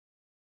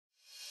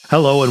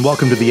Hello and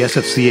welcome to the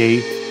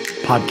SFCA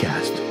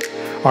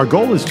podcast. Our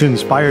goal is to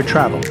inspire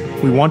travel.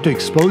 We want to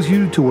expose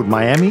you to what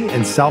Miami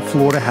and South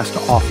Florida has to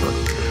offer.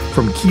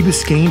 From Key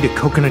Biscayne to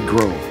Coconut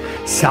Grove,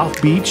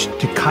 South Beach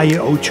to Calle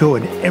Ocho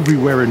and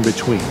everywhere in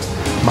between.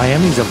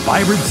 Miami is a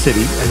vibrant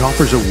city and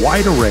offers a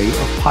wide array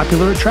of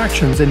popular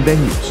attractions and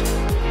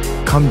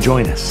venues. Come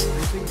join us.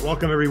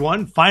 Welcome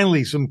everyone.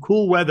 Finally, some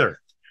cool weather.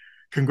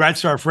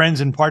 Congrats to our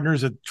friends and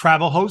partners at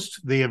Travel Host.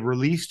 They have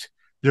released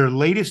their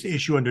latest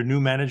issue under new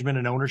management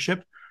and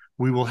ownership.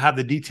 We will have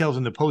the details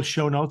in the post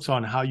show notes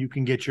on how you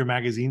can get your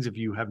magazines if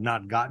you have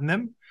not gotten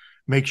them.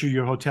 Make sure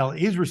your hotel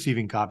is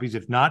receiving copies.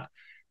 If not,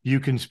 you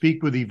can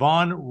speak with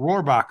Yvonne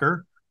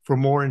Rohrbacher for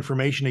more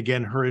information.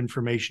 Again, her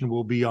information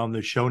will be on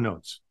the show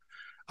notes.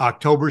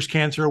 October's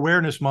Cancer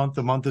Awareness Month.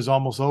 The month is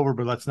almost over,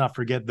 but let's not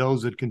forget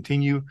those that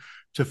continue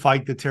to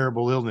fight the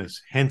terrible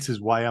illness. Hence is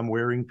why I'm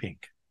wearing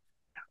pink.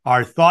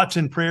 Our thoughts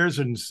and prayers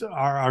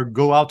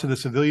go out to the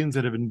civilians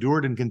that have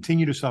endured and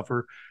continue to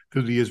suffer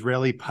through the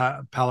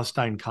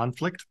Israeli-Palestine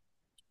conflict.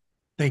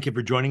 Thank you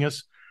for joining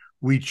us.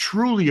 We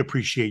truly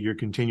appreciate your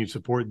continued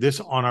support. This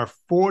on our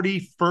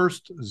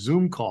 41st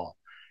Zoom call.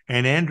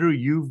 And Andrew,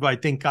 you've, I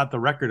think, got the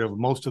record of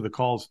most of the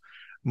calls,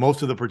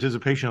 most of the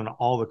participation on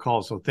all the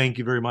calls. So thank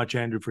you very much,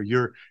 Andrew, for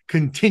your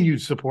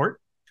continued support.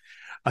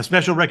 A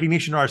special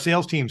recognition to our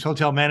sales teams,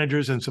 hotel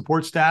managers, and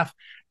support staff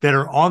that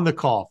are on the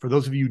call. For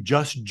those of you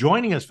just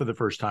joining us for the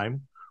first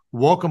time,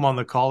 welcome on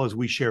the call as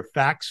we share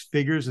facts,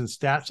 figures, and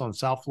stats on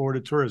South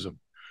Florida tourism.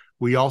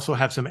 We also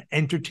have some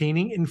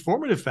entertaining,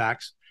 informative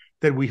facts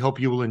that we hope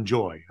you will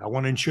enjoy. I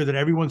want to ensure that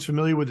everyone's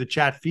familiar with the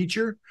chat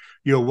feature.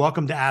 You're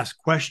welcome to ask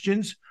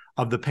questions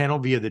of the panel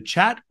via the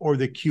chat or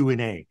the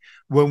Q&A.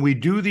 When we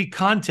do the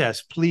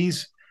contest,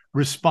 please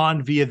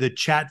respond via the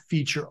chat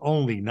feature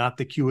only, not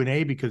the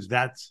Q&A, because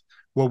that's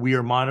what we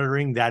are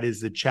monitoring. That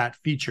is the chat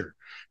feature.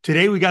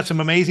 Today, we got some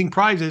amazing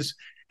prizes.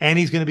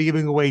 Annie's going to be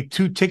giving away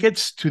 2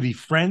 tickets to the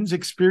Friends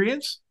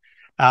Experience.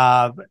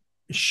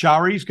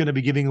 Shari's going to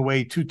be giving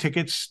away 2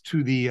 tickets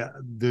to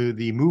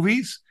the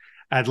movies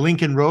at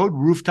Lincoln Road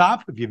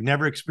Rooftop. If you've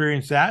never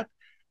experienced that,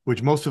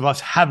 which most of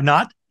us have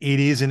not, it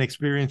is an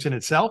experience in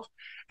itself.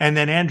 And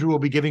then Andrew will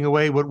be giving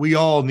away what we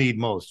all need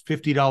most,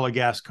 $50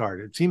 gas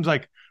card. It seems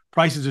like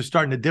prices are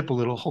starting to dip a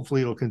little. Hopefully,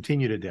 it'll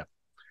continue to dip.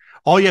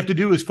 All you have to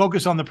do is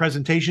focus on the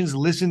presentations,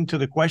 listen to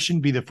the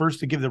question, be the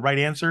first to give the right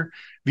answer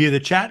via the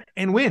chat,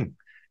 and win.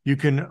 You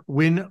can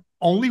win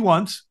only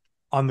once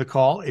on the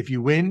call. If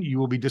you win, you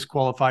will be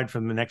disqualified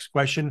from the next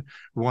question.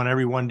 We want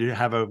everyone to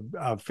have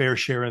a fair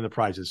share in the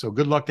prizes. So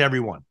good luck to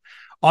everyone.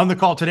 On the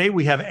call today,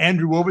 we have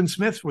Andrew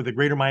Wobensmith with the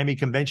Greater Miami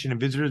Convention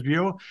and Visitors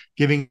Bureau,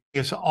 giving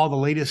us all the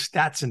latest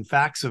stats and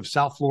facts of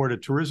South Florida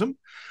tourism.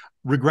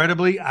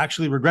 Regrettably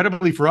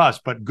for us,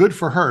 but good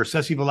for her,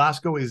 Ceci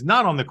Velasco is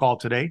not on the call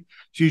today.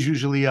 She's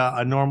usually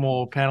a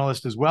normal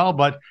panelist as well,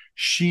 but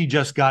she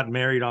just got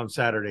married on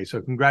Saturday.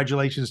 So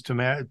congratulations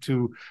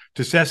to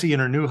Ceci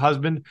and her new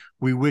husband.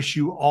 We wish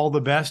you all the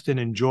best and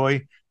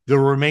enjoy the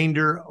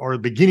remainder or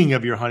beginning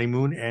of your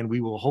honeymoon, and we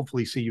will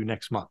hopefully see you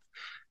next month.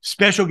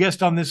 Special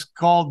guest on this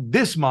call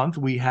this month,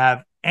 we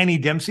have Annie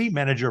Dempsey,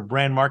 Manager of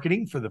Brand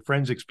Marketing for the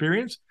Friends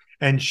Experience,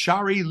 and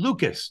Shari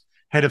Lucas,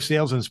 Head of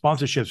Sales and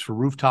Sponsorships for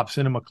Rooftop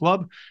Cinema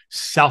Club,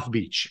 South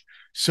Beach.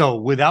 So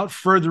without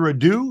further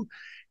ado,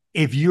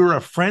 if you're a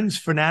Friends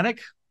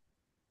fanatic,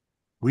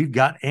 we've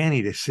got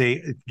Annie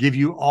to give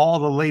you all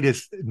the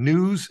latest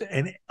news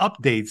and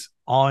updates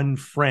on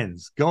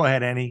Friends. Go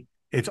ahead, Annie.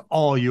 It's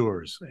all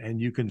yours, and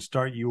you can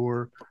start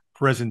your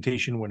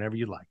presentation whenever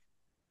you like.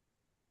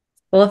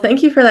 Well,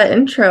 thank you for that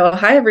intro.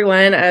 Hi,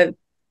 everyone.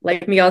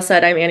 Like Miguel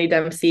said, I'm Annie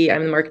Dempsey.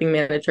 I'm the marketing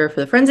manager for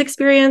the Friends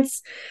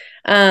Experience.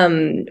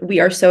 We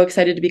are so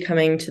excited to be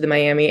coming to the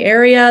Miami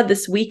area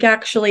this week,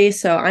 actually.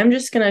 So I'm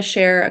just going to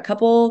share a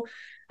couple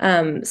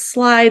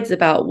slides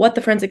about what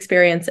the Friends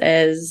Experience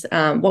is,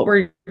 what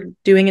we're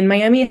doing in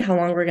Miami, how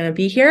long we're going to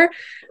be here.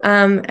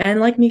 And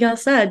like Miguel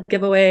said,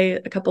 give away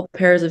a couple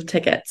pairs of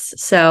tickets.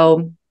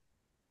 So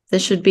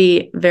this should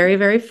be very,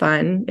 very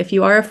fun. If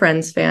you are a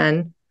Friends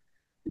fan,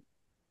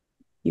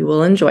 you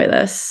will enjoy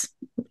this.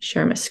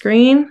 Share my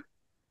screen.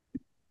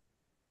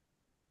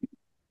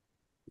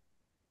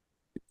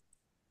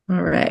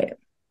 All right.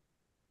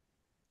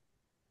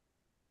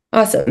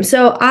 Awesome.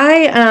 So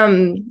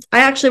I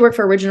actually work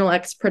for Original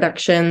X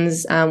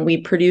Productions.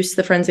 We produce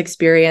the Friends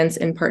Experience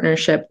in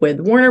partnership with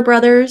Warner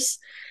Brothers.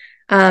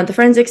 The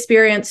Friends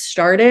Experience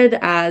started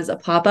as a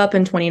pop-up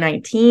in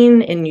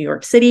 2019 in New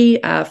York City,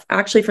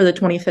 actually for the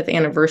 25th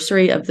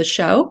anniversary of the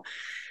show.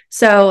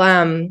 So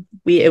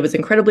it was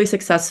incredibly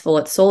successful.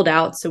 It sold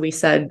out. So we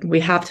said, we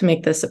have to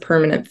make this a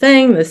permanent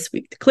thing.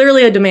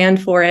 Clearly a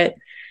demand for it.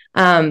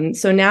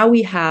 So now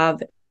we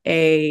have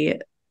a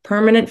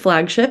permanent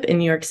flagship in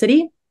New York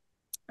City,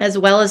 as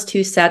well as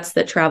 2 sets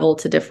that travel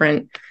to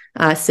different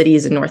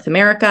cities in North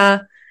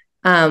America.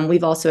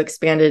 We've also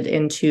expanded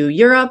into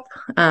Europe.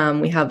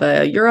 We have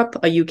a Europe,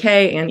 a UK,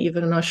 and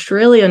even an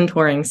Australian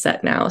touring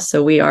set now.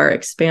 So we are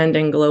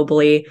expanding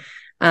globally,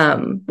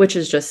 which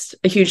is just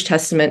a huge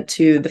testament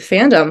to the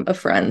fandom of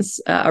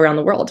Friends around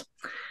the world.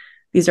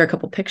 These are a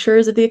couple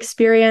pictures of the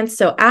experience.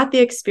 So at the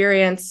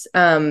experience,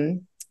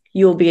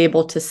 you'll be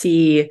able to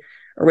see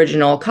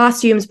original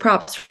costumes,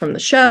 props from the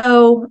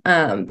show.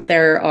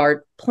 There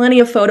are plenty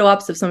of photo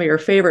ops of some of your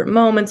favorite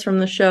moments from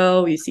the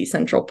show. You see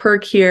Central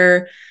Perk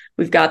here.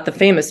 We've got the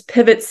famous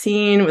pivot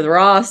scene with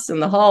Ross in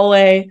the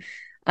hallway.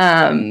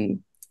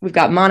 We've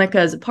got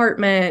Monica's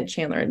apartment,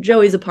 Chandler and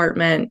Joey's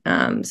apartment.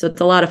 So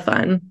it's a lot of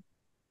fun.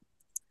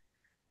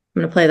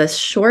 I'm going to play this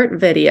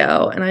short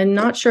video, and I'm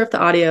not sure if the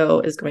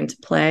audio is going to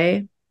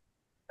play.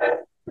 I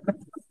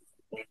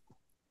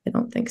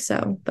don't think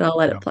so, but I'll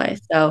let it play.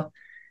 So,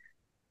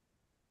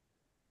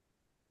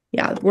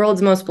 yeah, the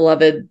world's most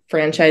beloved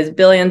franchise,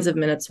 billions of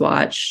minutes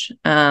watched.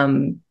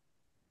 Friends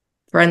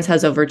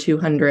has over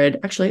 200.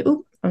 Actually,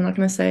 I'm not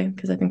going to say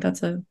because I think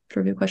that's a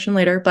trivia question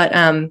later. But,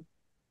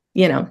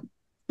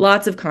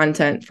 lots of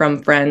content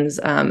from Friends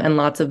and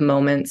lots of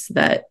moments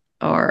that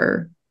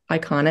are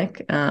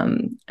iconic,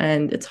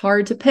 and it's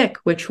hard to pick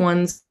which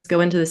ones go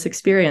into this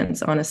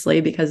experience,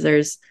 honestly, because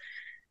there's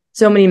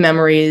so many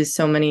memories,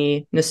 so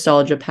many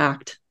nostalgia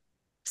packed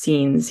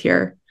scenes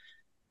here.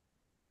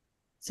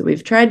 So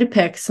we've tried to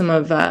pick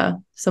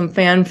some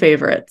fan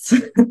favorites.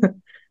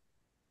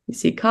 You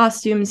see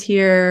costumes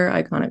here,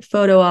 iconic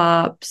photo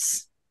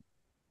ops.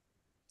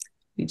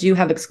 We do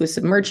have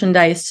exclusive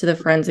merchandise to the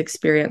Friends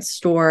Experience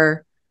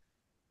store.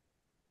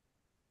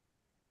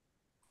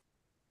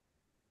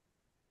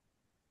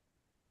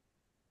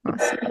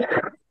 Awesome.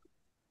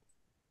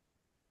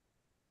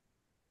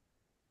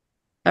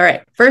 All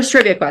right, first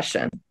trivia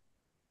question.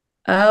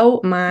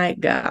 Oh my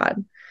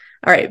God.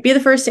 All right, be the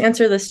first to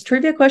answer this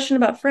trivia question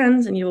about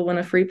Friends, and you will win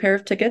a free pair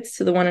of tickets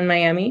to the one in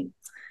Miami.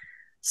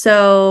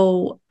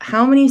 So,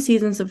 how many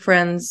seasons of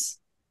Friends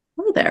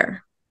were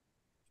there?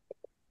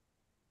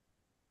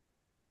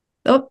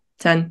 Oh,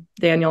 10.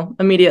 Daniel,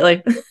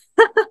 immediately.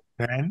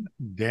 10.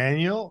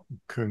 Daniel,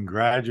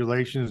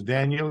 congratulations,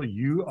 Daniel.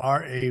 You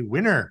are a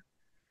winner.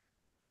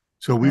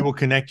 So we will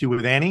connect you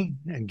with Annie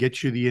and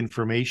get you the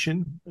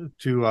information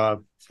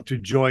to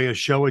join a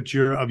show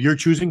of your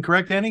choosing,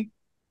 correct, Annie?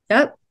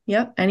 Yep.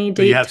 Any date.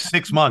 So you have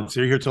 6 months.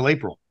 You're here till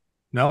April.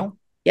 No?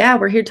 Yeah,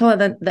 we're here till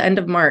the end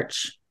of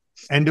March.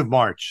 End of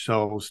March.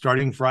 So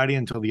starting Friday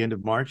until the end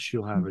of March,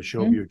 you'll have a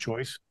show of your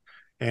choice.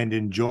 And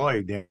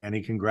enjoy,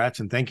 Annie. Congrats.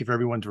 And thank you for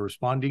everyone for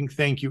responding.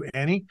 Thank you,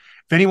 Annie.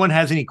 If anyone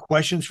has any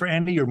questions for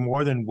Annie, you're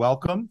more than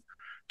welcome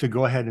to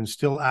go ahead and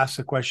still ask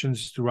the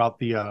questions throughout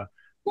the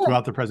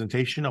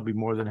presentation. I'll be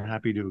more than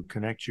happy to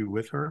connect you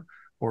with her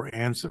or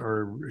answer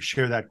or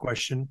share that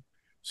question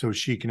so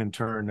she can in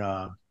turn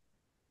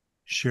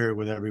share it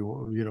with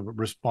everyone,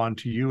 respond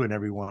to you and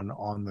everyone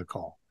on the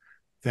call.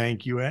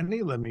 Thank you,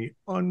 Andy. Let me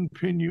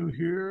unpin you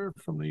here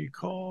from the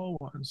call.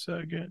 1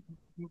 second.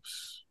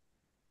 Oops.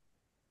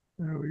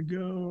 There we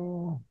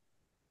go.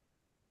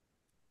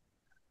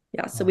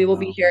 Yeah, so we will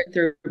be here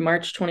through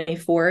March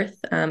 24th,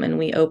 and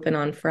we open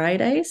on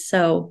Friday.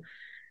 So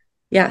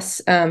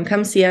yes,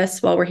 come see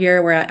us while we're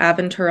here. We're at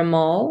Aventura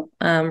Mall,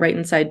 right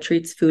inside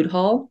Treats Food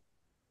Hall.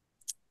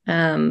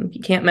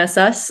 You can't miss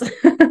us.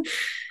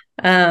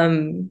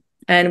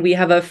 And we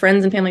have a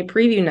friends and family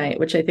preview night,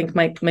 which I think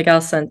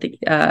Miguel sent the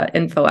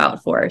info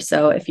out for.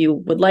 So if you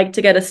would like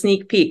to get a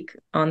sneak peek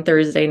on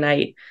Thursday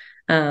night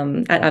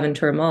at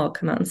Aventura Mall,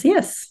 come out and see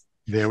us.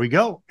 There we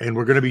go. And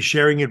we're going to be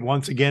sharing it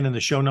once again in the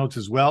show notes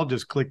as well.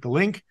 Just click the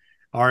link,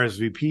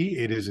 RSVP.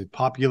 It is a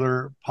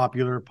popular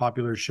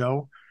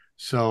show.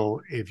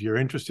 So if you're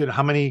interested,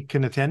 how many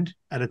can attend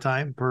at a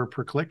time per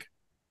click?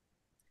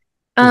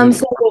 So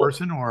per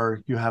person,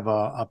 or you have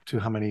up to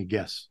how many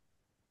guests?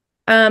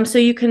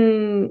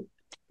 So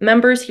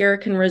members here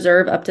can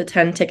reserve up to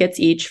 10 tickets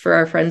each for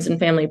our friends and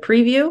family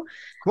preview.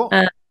 Cool.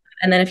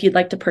 And then if you'd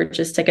like to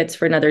purchase tickets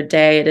for another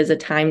day, it is a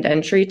timed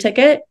entry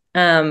ticket.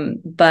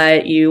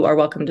 But you are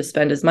welcome to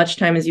spend as much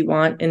time as you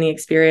want in the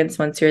experience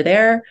once you're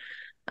there.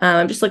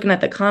 I'm just looking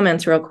at the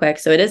comments real quick.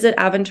 So it is at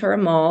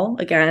Aventura Mall,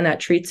 again, at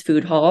Treats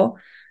Food Hall.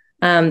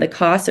 The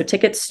cost, so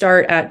tickets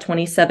start at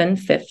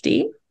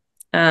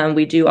 $27.50.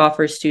 We do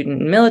offer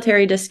student and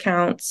military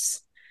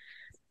discounts.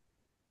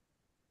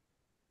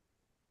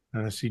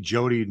 And I see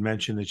Jody had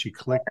mentioned that she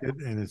clicked it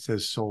and it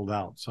says sold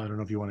out. So I don't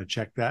know if you want to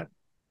check that.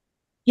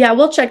 Yeah,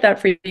 we'll check that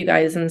for you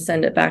guys and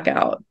send it back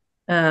out.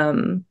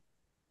 And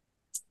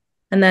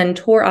then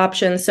tour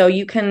options. So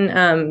you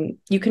can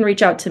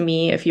reach out to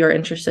me if you're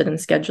interested in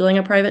scheduling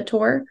a private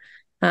tour,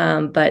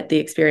 but the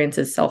experience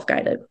is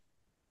self-guided.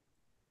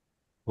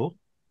 Cool.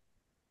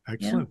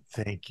 Excellent.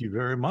 Yeah. Thank you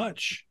very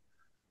much.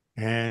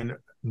 And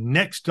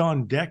next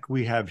on deck,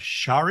 we have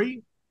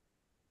Shari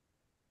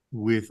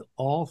with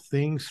all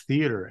things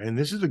theater. And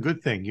this is a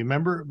good thing. You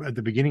remember at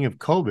the beginning of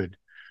COVID,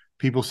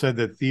 people said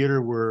that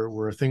theater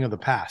were a thing of the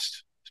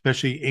past,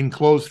 especially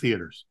enclosed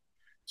theaters.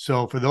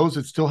 So for those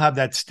that still have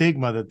that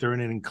stigma that they're in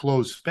an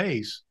enclosed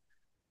space,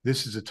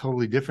 this is a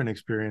totally different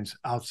experience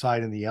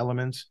outside in the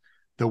elements.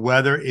 The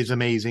weather is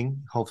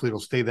amazing. Hopefully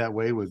it'll stay that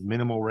way with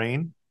minimal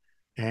rain.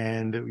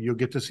 And you'll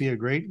get to see a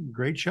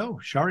great show.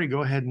 Shari,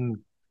 go ahead and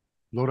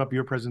load up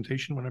your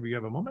presentation whenever you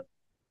have a moment.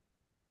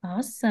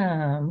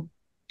 Awesome.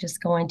 Just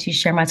going to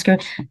share my screen.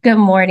 Good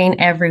morning,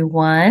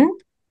 everyone.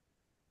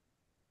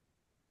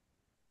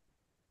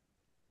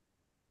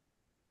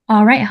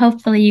 All right.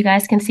 Hopefully you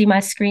guys can see my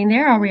screen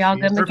there. Are we all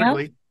good,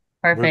 Miguel?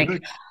 Perfectly.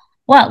 Perfect.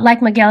 Well,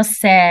 like Miguel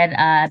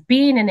said,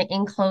 being in an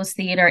enclosed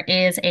theater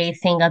is a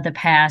thing of the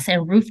past,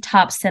 and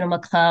Rooftop Cinema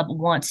Club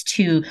wants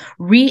to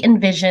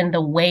re-envision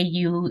the way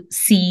you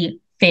see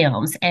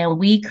films. And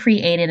we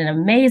created an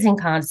amazing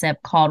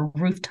concept called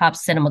Rooftop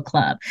Cinema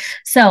Club.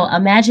 So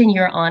imagine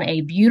you're on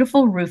a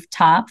beautiful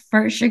rooftop.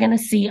 First, you're going to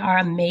see our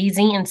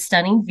amazing and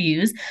stunning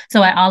views.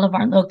 So at all of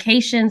our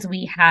locations,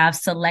 we have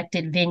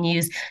selected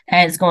venues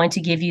that is going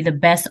to give you the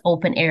best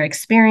open air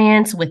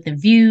experience with the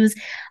views.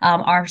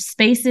 Our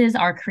spaces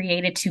are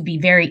created to be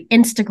very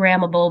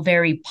Instagrammable,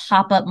 very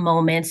pop-up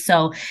moments.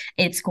 So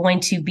it's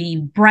going to be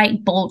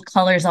bright, bold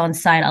colors on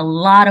site, a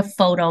lot of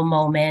photo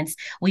moments.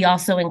 We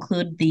also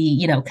include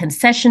the,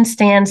 concession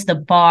stands, the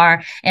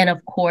bar, and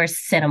of course,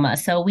 cinema.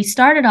 So we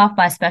started off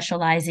by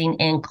specializing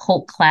in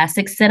cult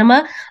classic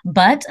cinema,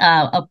 but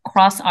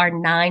across our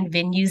 9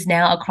 venues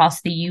now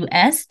across the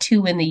US,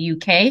 2 in the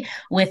UK,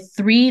 with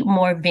 3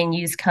 more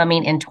venues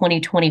coming in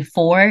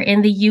 2024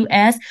 in the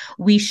US,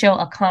 we show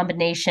a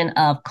combination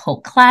of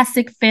cult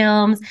classic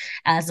films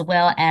as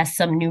well as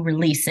some new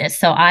releases.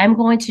 So I'm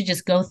going to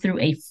just go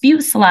through a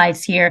few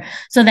slides here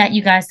so that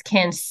you guys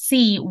can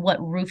see what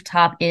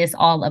Rooftop is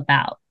all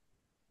about.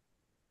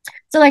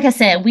 So like I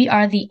said, we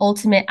are the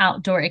ultimate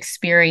outdoor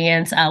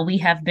experience. We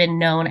have been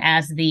known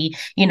as the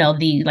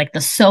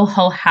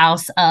Soho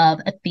house of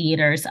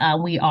theaters.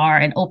 We are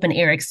an open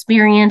air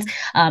experience.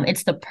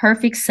 It's the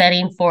perfect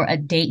setting for a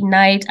date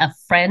night, a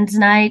friend's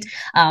night,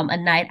 a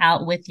night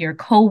out with your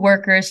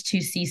coworkers to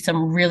see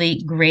some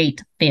really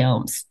great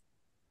films.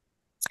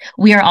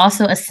 We are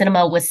also a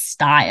cinema with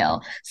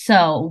style.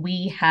 So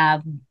we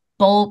have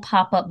bold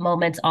pop-up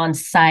moments on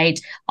site,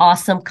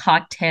 awesome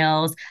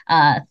cocktails,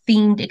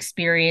 themed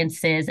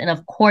experiences, and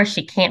of course,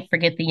 you can't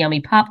forget the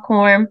yummy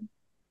popcorn.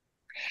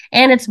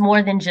 And it's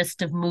more than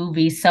just a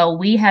movie. So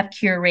we have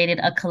curated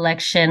a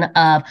collection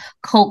of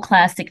cult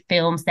classic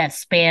films that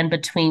span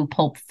between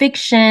Pulp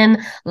Fiction,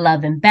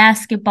 Love and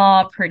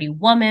Basketball, Pretty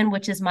Woman,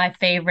 which is my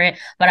favorite.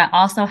 But I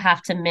also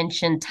have to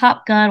mention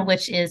Top Gun,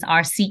 which is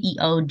our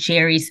CEO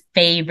Jerry's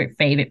favorite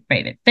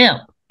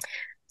film.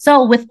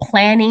 So with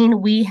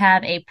planning, we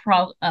have a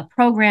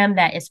program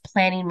that is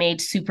planning made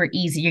super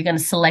easy. You're going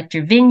to select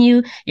your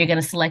venue, you're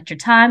going to select your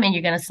time, and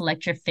you're going to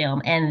select your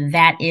film. And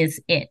that is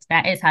it.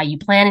 That is how you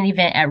plan an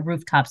event at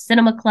Rooftop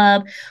Cinema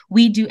Club.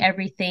 We do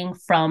everything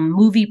from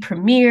movie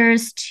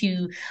premieres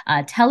to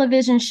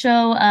television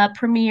show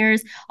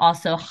premieres,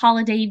 also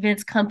holiday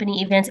events,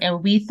 company events,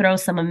 and we throw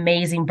some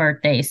amazing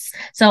birthdays.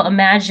 So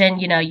imagine,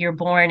 you're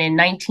born in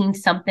 19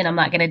 something. I'm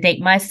not going to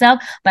date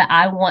myself, but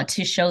I want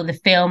to show the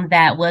film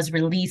that was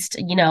released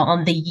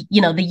on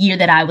the year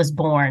that I was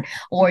born,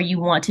 or you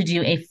want to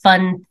do a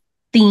fun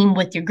theme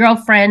with your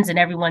girlfriends and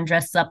everyone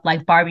dressed up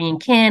like Barbie and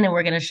Ken, and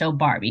we're going to show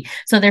Barbie.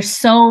 So there's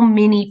so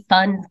many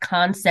fun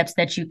concepts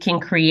that you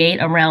can create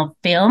around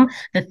film.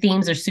 The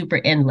themes are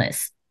super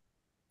endless.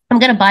 I'm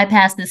going to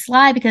bypass this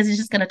slide because it's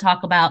just going to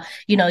talk about,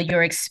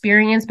 your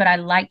experience. But I'd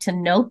like to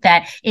note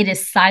that it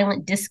is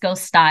silent disco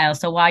style.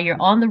 So while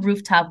you're on the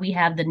rooftop, we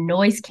have the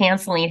noise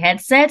canceling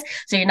headsets.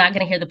 So you're not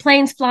going to hear the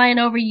planes flying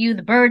over you,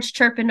 the birds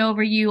chirping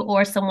over you,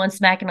 or someone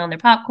smacking on their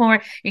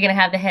popcorn. You're going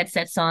to have the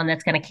headsets on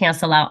that's going to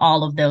cancel out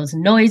all of those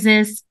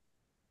noises.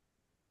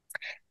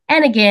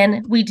 And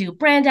again, we do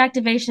brand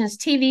activations,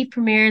 TV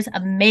premieres,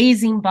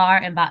 amazing bar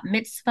and bat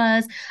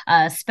mitzvahs,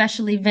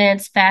 special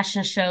events,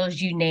 fashion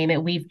shows, you name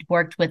it. We've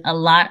worked with a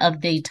lot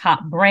of the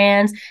top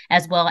brands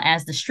as well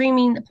as the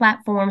streaming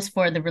platforms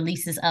for the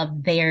releases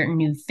of their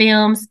new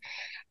films.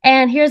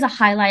 And here's a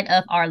highlight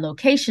of our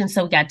location.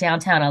 So we got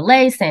downtown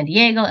LA, San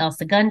Diego, El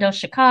Segundo,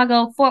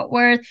 Chicago, Fort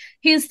Worth,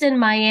 Houston,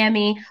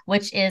 Miami,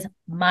 which is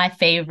my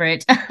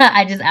favorite.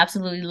 I just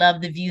absolutely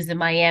love the views in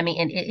Miami,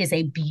 and it is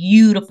a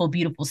beautiful,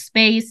 beautiful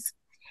space.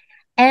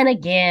 And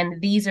again,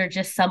 these are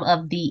just some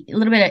of the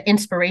little bit of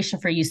inspiration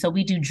for you. So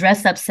we do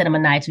dress up cinema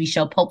nights. We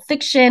show Pulp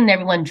Fiction,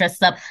 everyone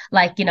dressed up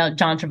like,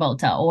 John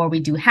Travolta, or we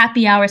do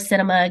happy hour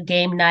cinema,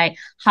 game night,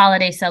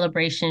 holiday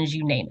celebrations,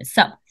 you name it.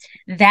 So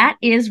that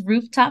is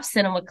Rooftop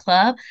Cinema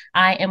Club.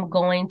 I am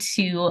going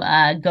to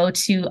go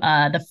to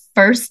the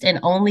first and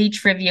only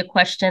trivia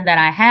question that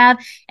I have,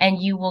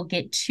 and you will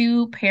get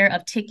 2 pair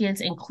of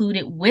tickets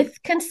included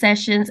with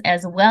concessions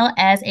as well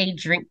as a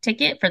drink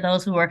ticket for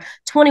those who are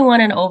 21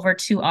 and over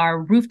to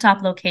our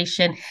rooftop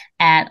location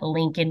at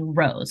Lincoln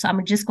Road. So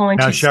I'm just going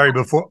to... Now, Sherry,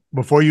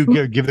 before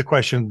you give the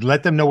question,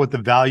 let them know what the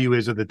value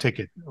is of the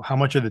ticket. How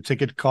much of the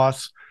ticket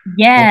costs?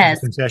 Yes,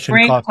 concession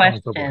great costs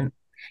question.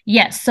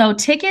 Yes, so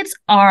tickets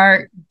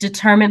are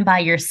determined by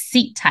your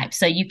seat type.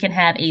 So you can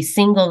have a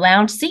single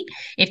lounge seat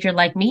if you're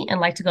like me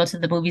and like to go to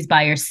the movies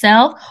by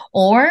yourself,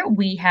 or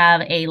we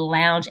have a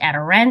lounge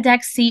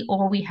Adirondack seat,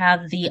 or we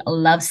have the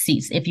love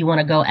seats if you want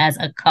to go as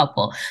a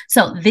couple.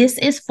 So this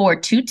is for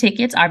 2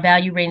 tickets. Our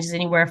value ranges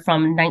anywhere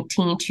from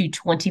 $19 to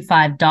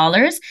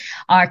 $25.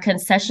 Our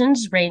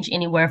concessions range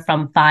anywhere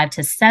from 5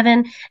 to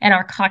 7, and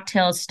our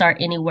cocktails start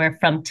anywhere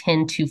from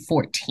 10 to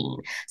 14.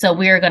 So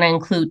we are going to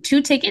include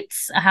 2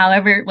 tickets,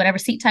 however, whatever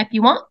seat type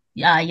you want.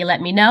 You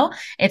let me know.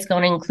 It's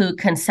going to include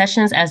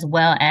concessions as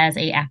well as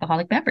a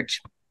alcoholic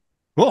beverage.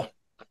 Cool.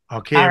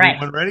 Okay, all right.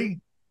 Everyone ready?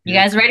 You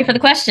guys ready for the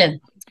question?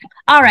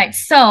 All right,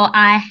 so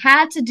I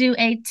had to do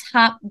a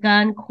Top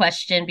Gun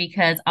question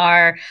because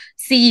our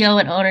CEO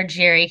and owner,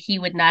 Jerry, he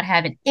would not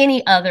have it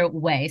any other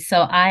way.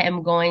 So I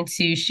am going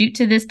to shoot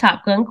to this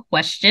Top Gun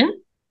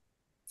question.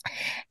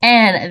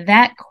 And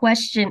that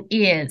question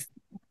is,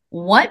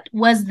 what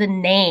was the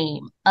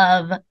name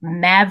of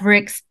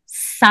Maverick's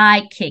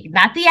sidekick?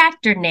 Not the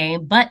actor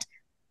name, but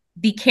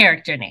the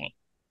character name.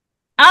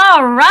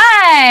 All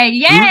right.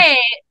 Yay.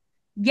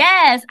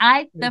 Yes,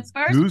 the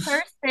first Goose.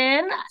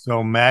 person.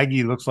 So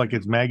Maggie looks like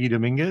it's Maggie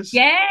Dominguez.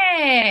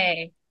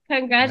 Yay.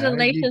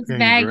 Congratulations,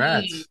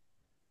 Maggie.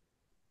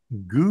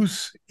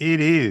 Goose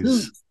it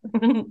is.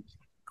 Goose.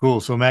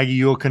 Cool. So Maggie,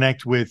 you'll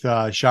connect with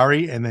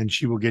Shari, and then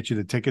she will get you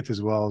the tickets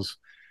as well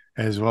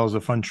as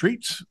the fun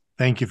treats.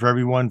 Thank you for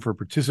everyone for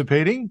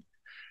participating.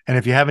 And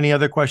if you have any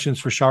other questions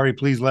for Shari,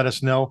 please let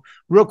us know.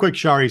 Real quick,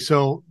 Shari.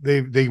 So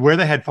they wear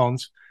the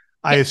headphones.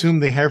 I assume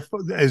they have.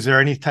 Is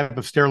there any type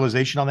of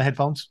sterilization on the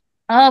headphones?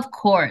 Of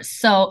course.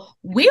 So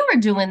we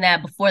were doing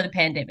that before the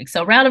pandemic.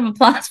 So round of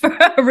applause for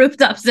our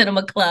Rooftop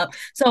Cinema Club.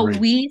 So Great.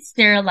 We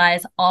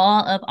sterilize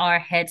all of our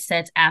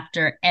headsets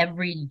after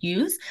every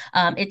use.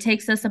 It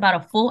takes us about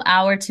a full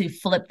hour to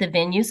flip the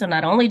venue. So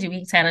not only do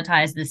we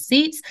sanitize the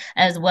seats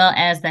as well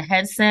as the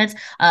headsets,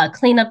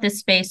 clean up the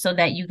space so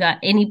that you got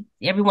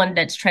everyone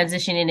that's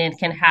transitioning in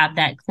can have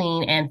that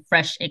clean and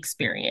fresh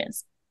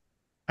experience.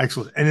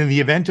 Excellent. And in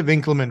the event of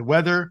inclement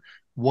weather,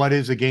 what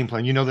is the game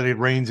plan? You know that it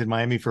rains in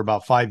Miami for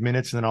about 5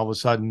 minutes, and then all of a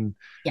sudden,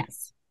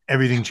 yes,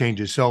 everything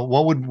changes. So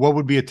what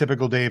would be a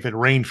typical day if it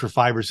rained for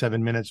 5 or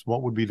 7 minutes?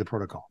 What would be the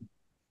protocol?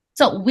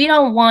 So we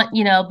don't want,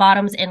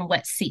 bottoms and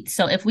wet seats.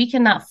 So if we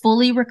cannot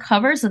fully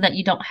recover so that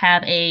you don't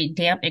have a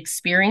damp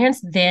experience,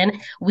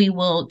 then we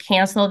will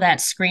cancel that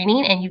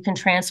screening and you can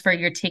transfer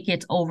your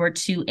tickets over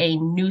to a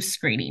new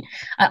screening.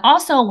 I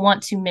also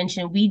want to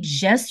mention we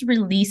just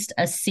released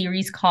a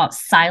series called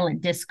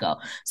Silent Disco.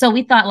 So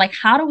we thought,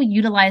 how do we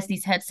utilize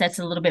these headsets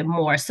a little bit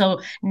more?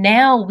 So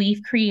now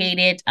we've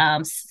created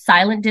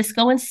Silent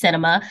Disco in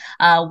cinema.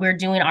 We're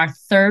doing our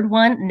third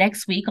one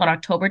next week on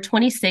October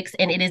 26th,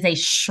 and it is a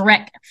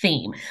Shrek theme.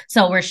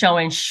 So we're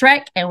showing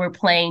Shrek and we're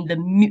playing the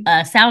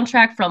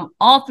soundtrack from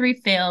all 3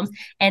 films,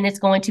 and it's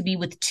going to be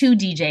with 2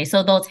 DJs.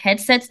 So those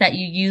headsets that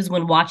you use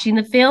when watching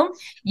the film,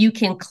 you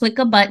can click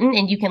a button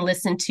and you can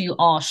listen to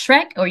all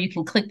Shrek, or you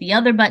can click the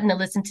other button and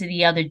listen to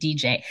the other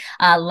DJ.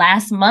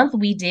 Last month,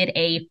 we did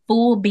a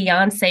full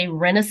Beyonce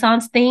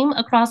Renaissance theme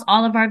across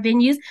all of our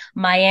venues.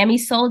 Miami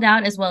sold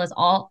out, as well as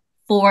all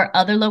 4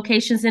 other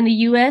locations in the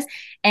U.S.,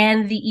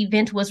 and the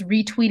event was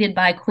retweeted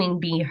by Queen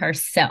Bee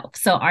herself.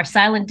 So our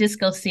Silent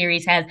Disco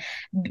series has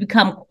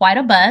become quite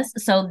a buzz.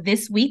 So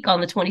this week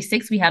on the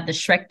 26th, we have the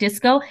Shrek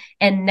Disco,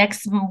 and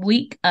next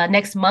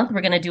month,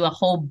 we're going to do a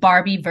whole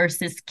Barbie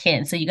versus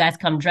Ken. So you guys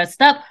come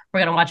dressed up.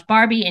 We're going to watch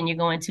Barbie, and you're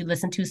going to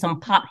listen to some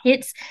pop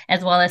hits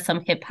as well as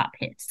some hip hop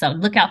hits. So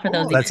look out for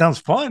those. That sounds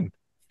fun.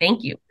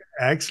 Thank you.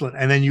 Excellent.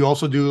 And then you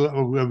also do,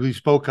 we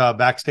spoke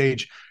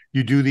backstage,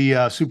 you do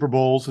the Super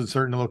Bowls in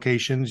certain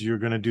locations. You're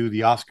going to do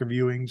the Oscar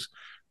viewings,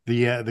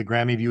 the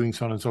Grammy viewings,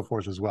 so on and so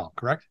forth as well,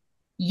 correct?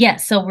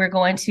 Yes, so we're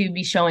going to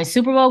be showing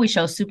Super Bowl. We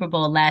showed Super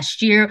Bowl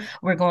last year.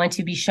 We're going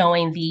to be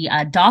showing the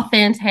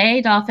Dolphins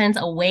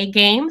away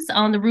games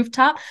on the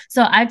rooftop.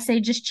 So I'd say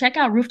just check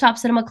out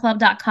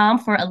rooftopcinemaclub.com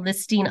for a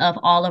listing of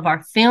all of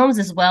our films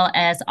as well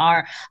as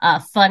our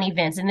fun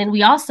events. And then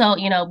we also,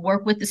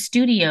 work with the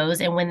studios.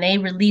 And when they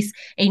release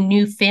a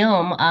new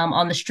film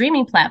on the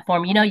streaming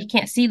platform, you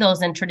can't see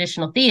those in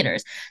traditional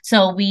theaters.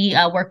 So we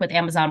work with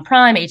Amazon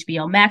Prime,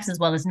 HBO Max, as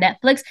well as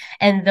Netflix.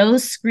 And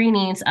those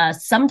screenings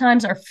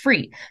sometimes are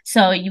free.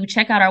 So you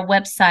check out our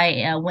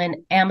website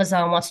when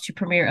Amazon wants to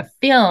premiere a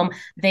film,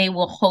 they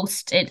will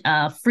host it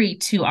free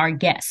to our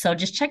guests. So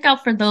just check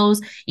out for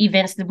those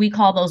events that we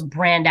call those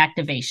brand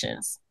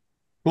activations.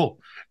 Cool.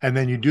 And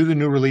then you do the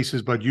new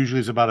releases, but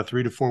usually it's about a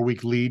 3 to 4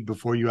 week lead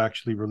before you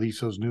actually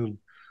release those new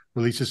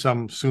releases,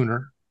 some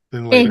sooner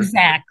than later.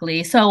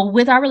 Exactly. So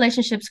with our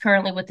relationships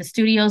currently with the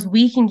studios,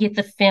 we can get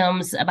the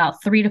films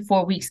about 3 to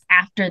 4 weeks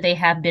after they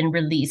have been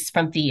released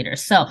from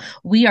theaters. So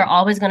we are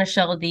always going to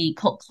show the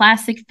cult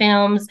classic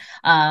films,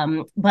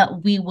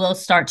 but we will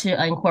start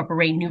to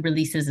incorporate new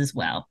releases as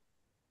well.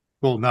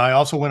 Cool. Now, I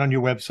also went on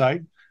your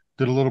website,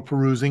 did a little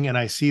perusing, and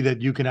I see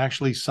that you can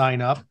actually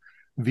sign up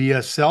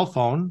via cell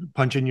phone,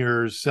 punch in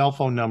your cell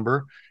phone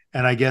number,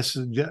 and I guess,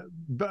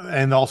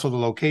 and also the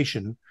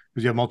location.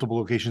 because you have multiple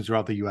locations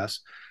throughout the U.S.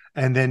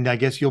 And then I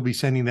guess you'll be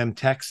sending them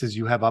texts as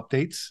you have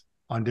updates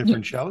on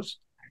different shows.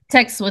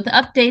 Text with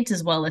updates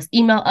as well as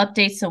email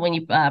updates. So when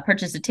you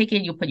purchase a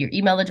ticket, you'll put your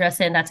email address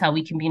in. That's how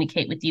we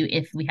communicate with you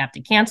if we have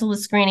to cancel the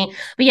screening.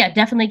 But yeah,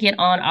 definitely get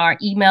on our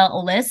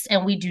email list.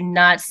 And we do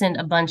not send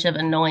a bunch of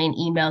annoying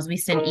emails. We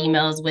send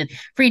emails with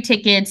free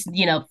tickets,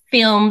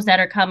 films that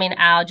are coming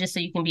out, just so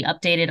you can be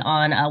updated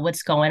on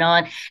what's going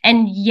on.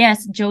 And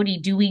yes, Jody,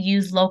 do we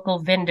use local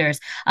vendors?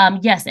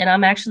 Yes, and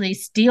I'm actually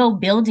still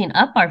building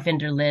up our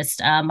vendor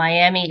list.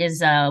 Miami is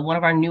one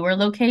of our newer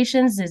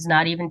locations, is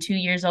not even 2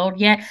 years old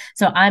yet.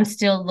 So I'm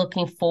still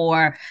looking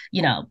for,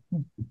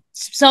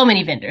 so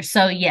many vendors.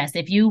 So yes,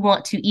 if you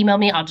want to email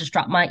me, I'll just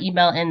drop my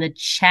email in the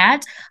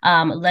chat.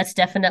 Let's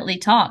definitely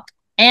talk.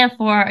 And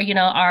for,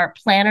 our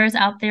planners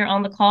out there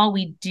on the call,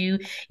 we do,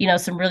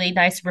 some really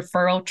nice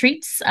referral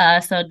treats.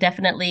 So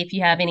definitely, if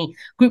you have any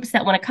groups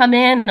that want to come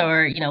in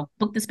or,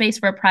 book the space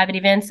for a private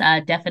events,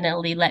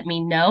 definitely let me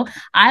know.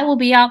 I will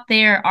be out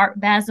there Art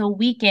Basel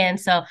weekend.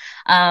 So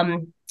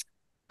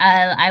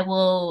I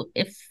will,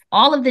 if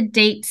all of the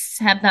dates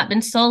have not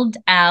been sold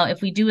out,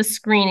 if we do a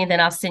screening, then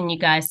I'll send you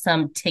guys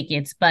some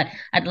tickets. But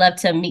I'd love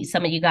to meet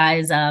some of you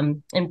guys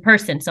in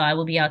person. So I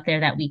will be out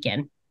there that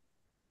weekend.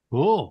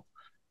 Cool.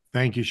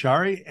 Thank you,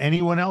 Shari.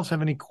 Anyone else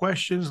have any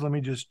questions? Let me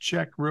just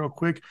check real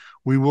quick.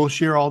 We will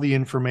share all the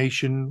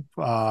information,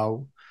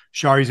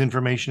 Shari's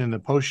information in the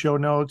post-show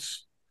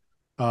notes.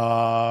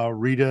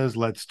 Rita's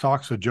Let's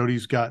Talk. So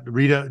Jody's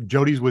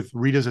with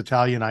Rita's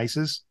Italian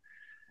Ices.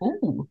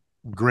 Ooh.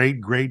 Great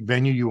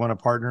venue you want to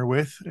partner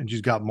with. And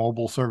she's got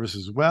mobile service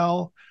as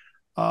well.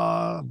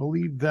 I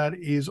believe that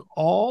is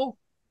all.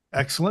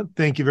 Excellent.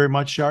 Thank you very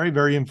much, Shari.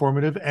 Very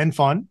informative and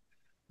fun.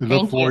 We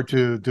look forward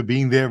to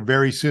being there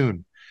very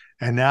soon.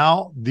 And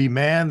now the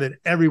man that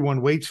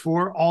everyone waits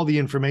for, all the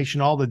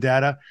information, all the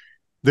data,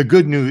 the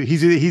good news.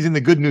 He's in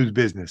the good news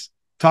business.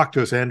 Talk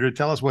to us, Andrew.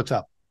 Tell us what's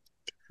up.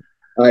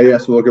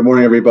 Yes. Well, good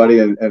morning, everybody.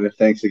 And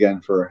thanks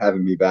again for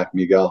having me back,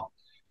 Miguel.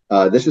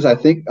 This is, I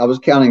think, I was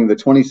counting the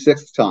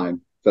 26th time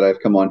that I've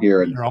come on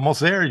here. And you're almost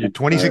there. You're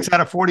 26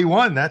 out of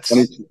 41. That's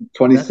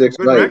 26,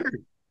 that's right?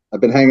 Record.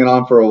 I've been hanging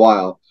on for a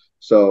while.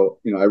 So,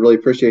 I really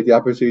appreciate the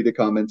opportunity to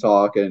come and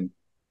talk and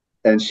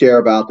share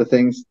about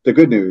the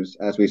good news,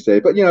 as we say.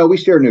 But, we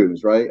share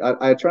news, right?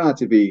 I try not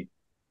to be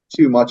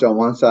too much on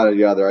one side or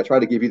the other. I try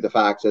to give you the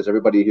facts, as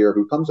everybody here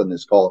who comes on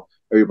this call,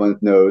 everyone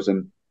knows.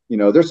 And,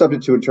 they're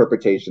subject to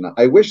interpretation.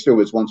 I wish there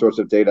was one source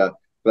of data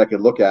that I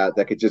could look at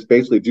that could just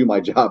basically do my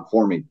job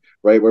for me,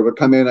 right? Where we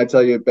come in, I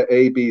tell you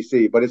A, B,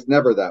 C, but it's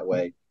never that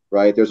way,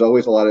 right? There's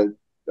always a lot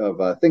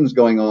of things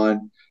going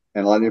on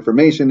and a lot of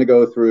information to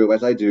go through,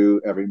 as I do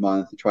every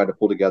month, to try to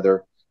pull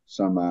together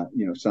some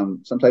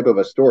type of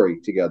a story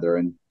together.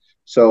 And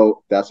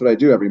so that's what I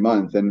do every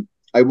month. And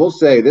I will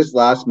say this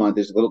last month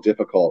is a little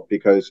difficult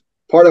because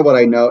part of what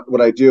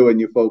I do, and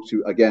you folks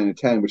who again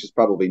attend, which is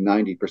probably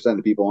 90% of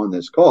the people on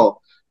this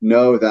call,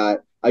 know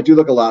that I do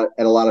look at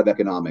a lot of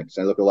economics.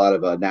 I look at a lot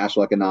of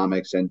national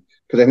economics, and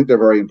because I think they're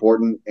very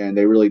important, and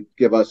they really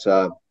give us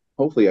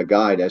hopefully a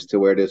guide as to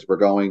where it is we're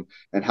going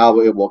and how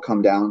it will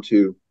come down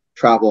to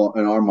travel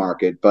in our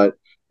market. But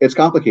it's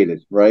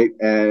complicated, right?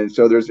 And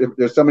so there's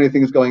so many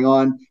things going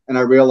on, and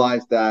I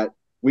realized that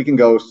I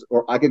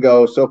could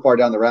go so far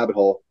down the rabbit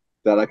hole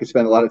that I could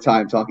spend a lot of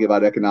time talking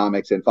about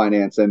economics and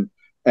finance and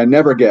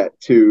never get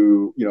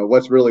to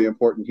what's really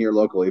important here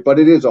locally. But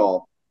it is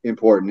all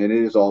important and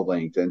it is all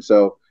linked. And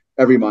so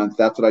every month,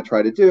 that's what I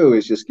try to do,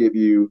 is just give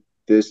you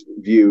this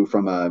view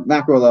from a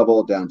macro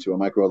level down to a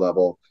micro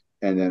level,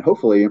 and then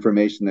hopefully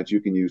information that you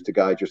can use to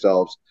guide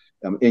yourselves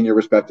in your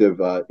respective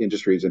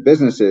industries and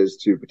businesses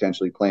to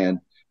potentially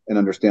plan and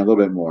understand a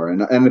little bit more.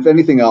 And if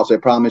anything else, I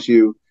promise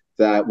you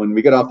that when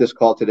we get off this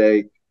call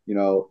today,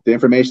 the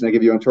information I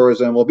give you on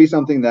tourism will be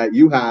something that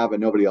you have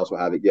and nobody else will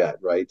have it yet,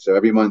 right? So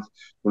every month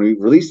when we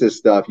release this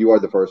stuff, you are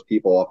the first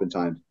people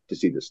oftentimes to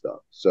see this stuff.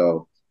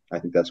 So I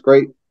think that's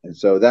great. And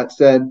so that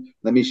said,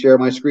 let me share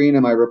my screen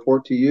and my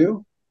report to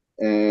you.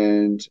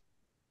 And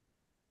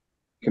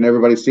can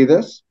everybody see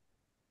this?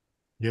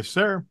 Yes,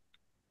 sir.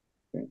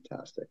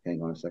 Fantastic.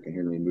 Hang on a second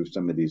here. Let me move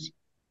some of these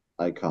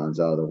icons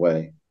out of the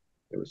way.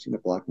 It would seem to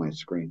block my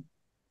screen.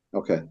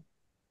 Okay.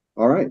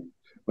 All right.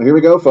 Well, here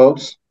we go,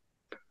 folks.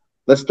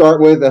 Let's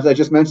start with, as I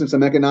just mentioned,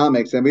 some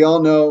economics. And we all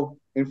know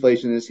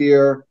inflation is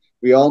here.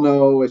 We all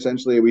know,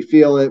 essentially, we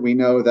feel it. We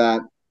know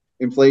that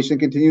inflation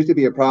continues to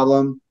be a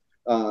problem.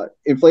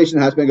 Inflation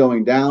has been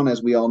going down,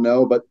 as we all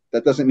know, but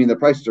that doesn't mean the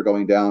prices are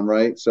going down,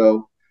 right?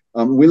 So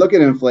we look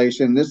at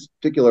inflation. This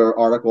particular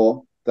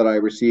article that I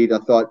received, I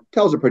thought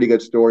tells a pretty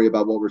good story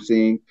about what we're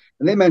seeing.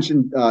 And they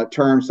mentioned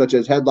terms such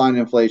as headline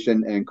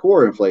inflation and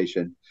core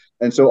inflation.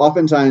 And so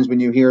oftentimes when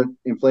you hear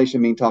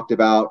inflation being talked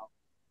about,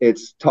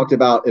 it's talked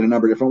about in a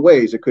number of different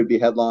ways. It could be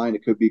headline,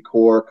 it could be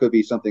core, it could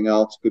be something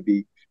else, it could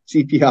be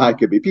CPI, it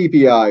could be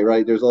PPI,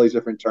 right? There's all these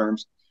different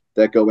terms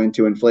that go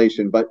into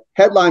inflation. But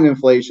headline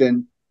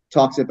inflation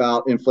talks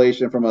about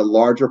inflation from a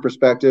larger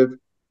perspective.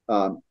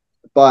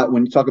 But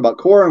when you talk about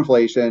core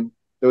inflation,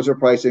 those are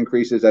price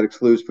increases that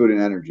excludes food and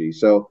energy.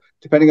 So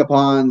depending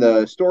upon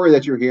the story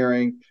that you're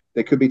hearing,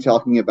 they could be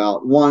talking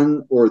about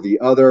one or the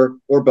other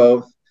or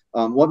both.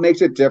 What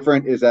makes it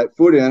different is that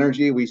food and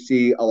energy, we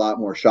see a lot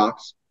more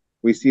shocks.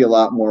 We see a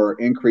lot more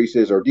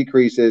increases or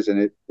decreases, and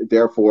it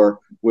therefore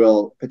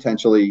will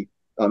potentially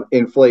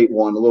inflate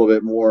one a little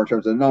bit more in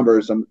terms of the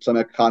numbers. Some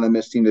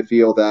economists seem to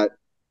feel that,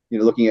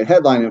 looking at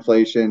headline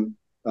inflation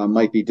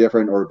might be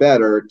different or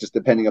better, just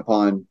depending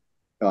upon,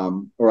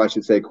 or I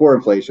should say core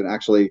inflation,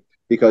 actually,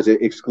 because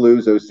it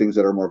excludes those things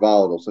that are more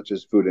volatile, such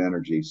as food and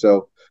energy.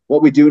 So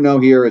what we do know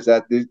here is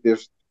that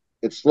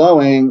it's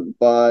slowing,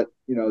 but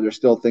there's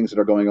still things that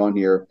are going on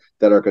here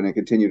that are going to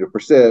continue to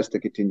persist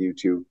and continue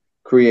to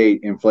create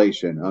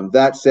inflation.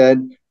 That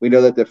said, we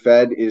know that the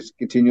Fed is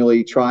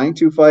continually trying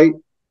to fight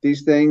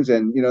these things,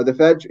 and the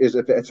Fed is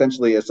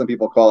essentially, as some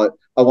people call it,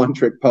 a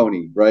one-trick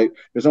pony, right?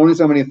 There's only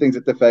so many things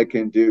that the Fed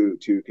can do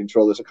to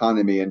control this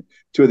economy, and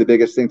two of the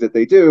biggest things that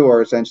they do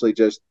are essentially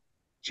just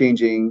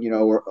changing,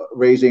 or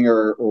raising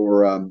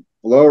or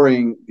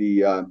lowering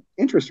the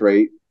interest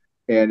rate,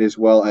 and as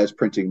well as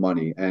printing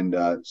money. And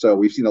so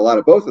we've seen a lot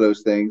of both of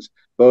those things.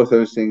 Both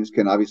those things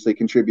can obviously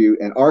contribute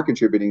and are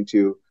contributing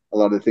to a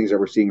lot of the things that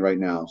we're seeing right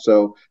now.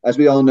 So as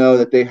we all know,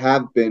 that they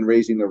have been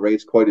raising the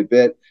rates quite a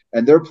bit,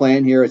 and their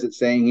plan here, as it's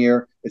saying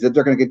here, is that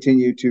they're going to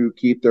continue to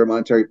keep their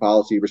monetary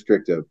policy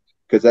restrictive.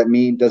 Does that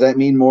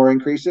mean more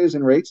increases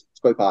in rates? It's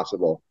quite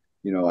possible.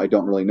 I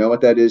don't really know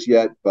what that is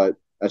yet, but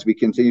as we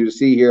continue to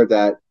see here,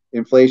 that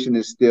inflation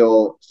is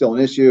still an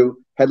issue.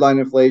 Headline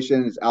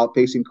inflation is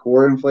outpacing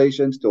core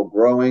inflation, still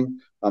growing.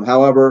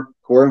 However,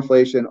 core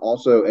inflation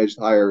also edged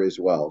higher as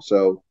well.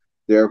 So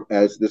there,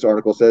 as this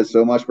article says,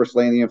 so much for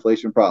slaying the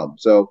inflation problem.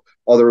 So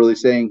all they're really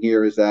saying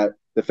here is that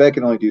the Fed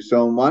can only do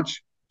so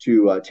much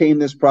to tame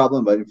this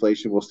problem, but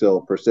inflation will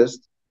still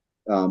persist.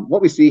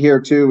 What we see here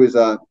too is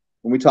when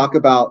we talk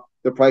about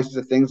the prices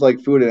of things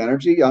like food and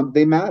energy,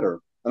 they matter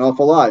an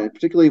awful lot, and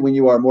particularly when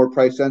you are more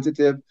price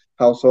sensitive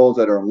households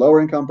that are in lower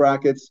income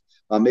brackets,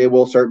 it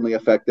will certainly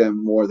affect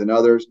them more than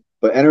others.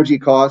 But energy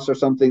costs are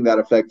something that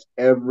affects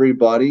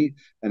everybody,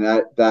 and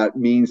that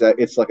means that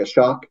it's like a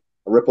shock,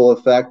 a ripple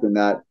effect, and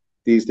that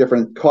these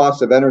different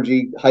costs of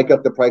energy hike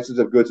up the prices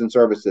of goods and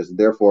services, and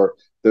therefore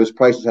those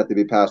prices have to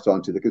be passed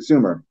on to the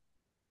consumer.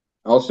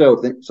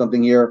 Also,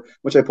 something here,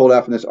 which I pulled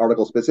out from this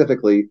article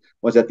specifically,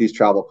 was that these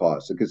travel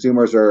costs. The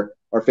consumers are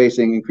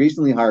facing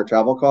increasingly higher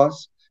travel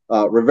costs.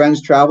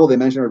 Revenge travel, they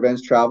mentioned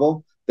revenge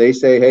travel. They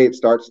say, hey,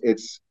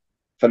 it's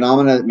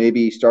phenomena that may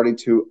be starting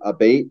to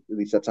abate. At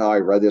least that's how I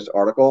read this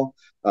article.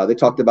 They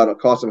talked about a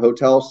cost of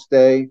hotel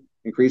stay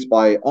increased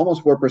by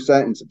almost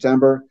 4% in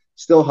September,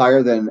 still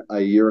higher than a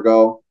year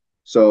ago.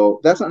 So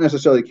that's not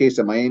necessarily the case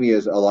in Miami,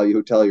 as a lot of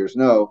you hoteliers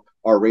know.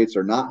 Our rates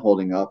are not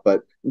holding up.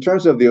 But in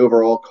terms of the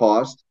overall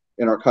cost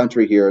in our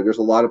country here, there's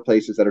a lot of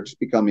places that are just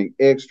becoming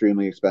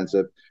extremely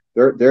expensive.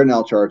 They're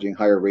now charging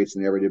higher rates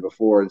than they ever did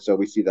before. And so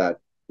we see that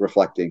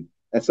reflecting.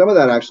 And some of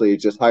that actually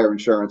is just higher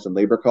insurance and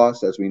labor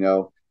costs. As we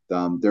know,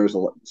 there's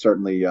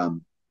certainly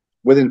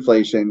with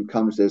inflation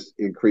comes this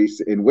increase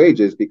in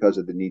wages because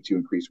of the need to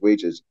increase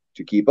wages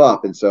to keep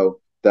up. And so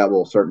that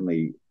will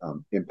certainly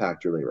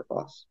impact your labor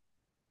costs.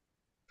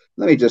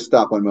 Let me just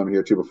stop one moment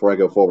here too before I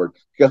go forward,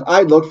 because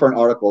I looked for an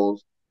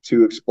article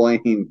to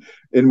explain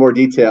in more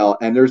detail,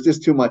 and there's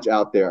just too much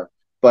out there.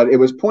 But it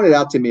was pointed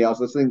out to me, I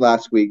was listening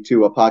last week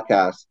to a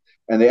podcast,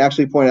 and they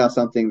actually pointed out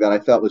something that I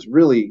felt was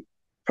really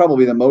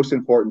probably the most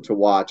important to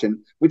watch. And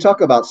we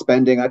talk about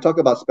spending. I talk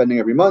about spending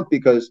every month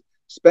because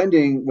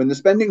when the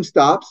spending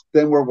stops,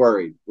 then we're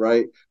worried,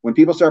 right? When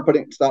people stop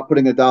putting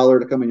 $1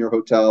 to come in your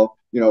hotel,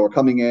 or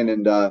coming in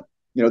and,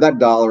 that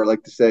dollar, I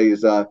like to say,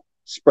 is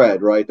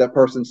spread, right? That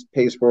person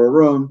pays for a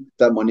room,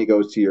 that money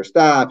goes to your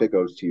staff, it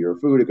goes to your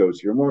food, it goes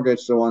to your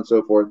mortgage, so on and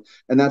so forth.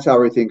 And that's how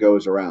everything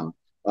goes around.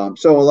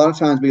 So a lot of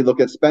times we look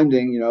at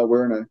spending,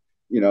 we're in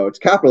it's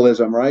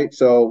capitalism, right?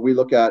 So we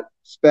look at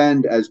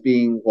spend as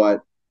being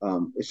what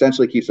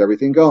essentially keeps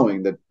everything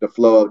going, the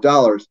flow of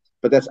dollars,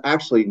 but that's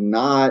actually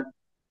not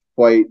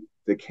quite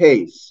the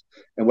case.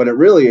 And what it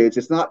really is,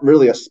 it's not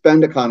really a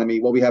spend economy.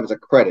 What we have is a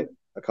credit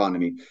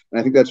economy. And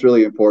I think that's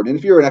really important. And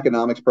if you're an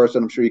economics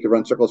person, I'm sure you could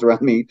run circles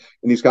around me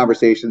in these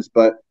conversations.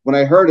 But when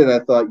I heard it, I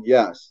thought,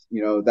 yes,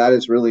 that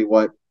is really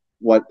what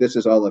this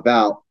is all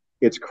about.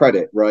 It's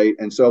credit, right?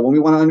 And so when we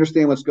want to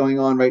understand what's going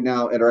on right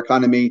now at our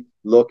economy,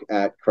 look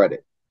at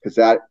credit, because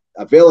that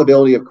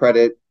availability of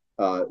credit,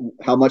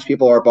 how much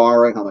people are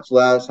borrowing, how much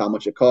less, how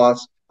much it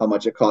costs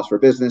for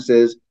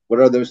businesses, what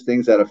are those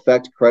things that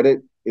affect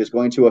credit is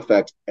going to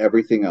affect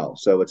everything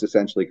else. So it's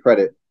essentially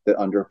credit that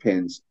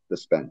underpins the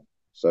spend.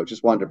 So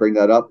just wanted to bring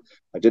that up.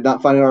 I did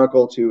not find an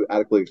article to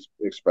adequately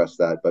express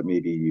that, but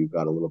maybe you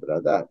got a little bit out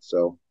of that.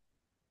 So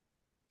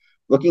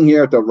looking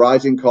here at the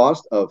rising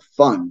cost of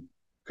fun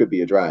could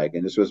be a drag.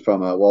 And this was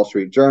from a Wall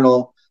Street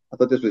Journal. I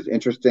thought this was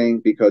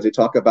interesting because they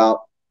talk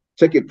about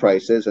ticket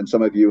prices, and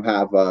some of you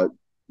have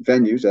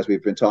venues, as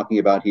we've been talking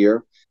about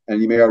here,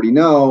 and you may already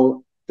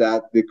know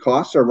that the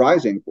costs are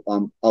rising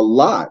a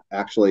lot,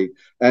 actually.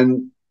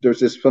 And there's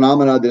this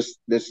phenomena,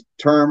 this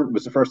term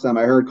was the first time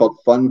I heard, called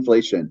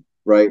funflation,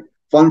 right?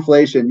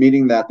 Funflation,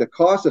 meaning that the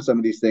cost of some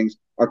of these things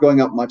are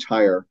going up much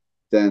higher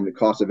than the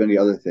cost of any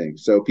other thing.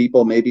 So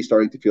people may be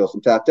starting to feel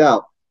some tapped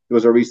out. There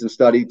was a recent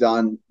study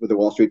done with the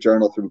Wall Street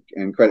Journal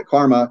and Credit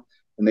Karma,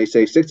 and they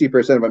say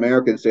 60% of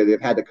Americans say they've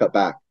had to cut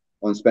back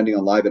on spending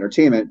on live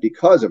entertainment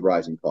because of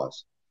rising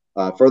costs.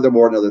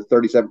 Furthermore, another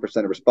 37%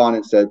 of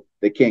respondents said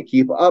they can't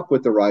keep up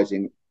with the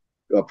rising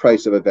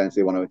price of events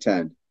they want to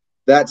attend.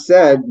 That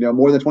said,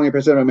 more than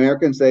 20% of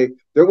Americans say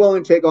they're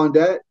willing to take on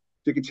debt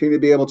to continue to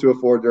be able to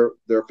afford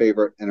their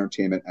favorite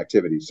entertainment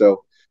activities.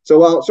 So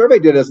while survey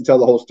data doesn't tell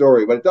the whole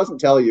story, what it doesn't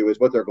tell you is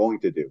what they're going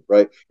to do,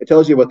 right? It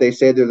tells you what they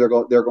say they're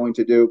going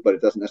to do, but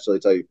it doesn't necessarily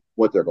tell you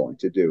what they're going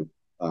to do,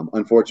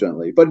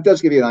 unfortunately. But it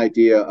does give you an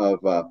idea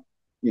of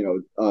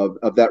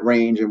that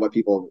range and what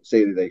people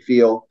say that they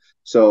feel.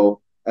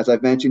 So as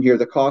I've mentioned here,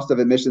 the cost of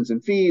admissions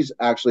and fees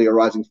actually are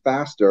rising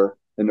faster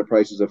than the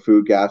prices of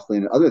food,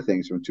 gasoline, and other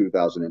things from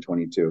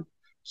 2022.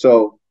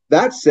 So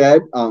that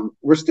said,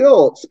 we're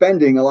still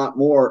spending a lot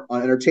more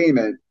on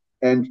entertainment.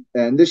 And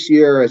this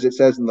year, as it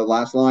says in the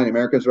last line,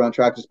 Americans are on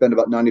track to spend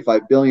about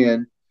 $95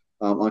 billion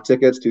on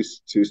tickets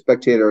to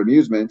spectator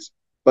amusements.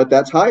 But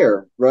that's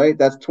higher, right?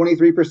 That's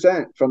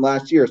 23% from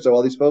last year. So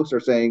all these folks are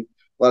saying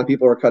a lot of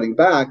people are cutting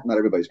back. Not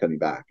everybody's cutting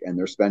back, and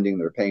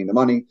they're paying the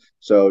money.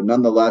 So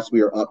nonetheless,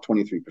 we are up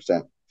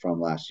 23% from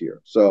last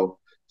year. So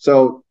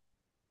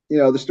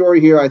the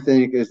story here, I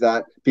think, is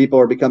that people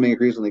are becoming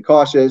increasingly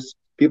cautious.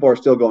 People are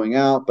still going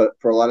out, but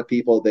for a lot of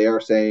people, they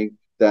are saying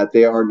that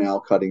they are now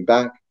cutting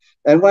back.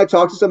 And when I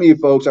talk to some of you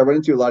folks, I run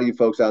into a lot of you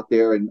folks out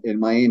there in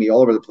Miami,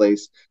 all over the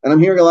place, and I'm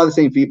hearing a lot of the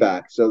same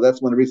feedback. So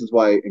that's one of the reasons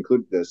why I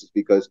included this, is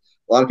because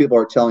a lot of people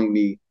are telling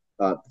me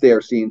they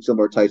are seeing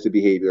similar types of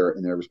behavior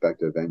in their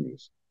respective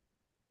venues.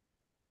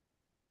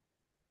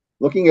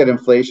 Looking at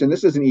inflation,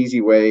 this is an easy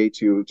way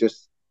to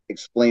just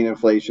explain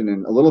inflation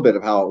and a little bit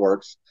of how it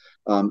works.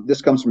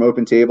 This comes from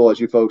OpenTable. As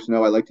you folks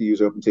know, I like to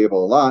use OpenTable a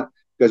lot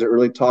because it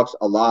really talks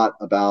a lot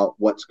about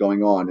what's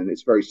going on. And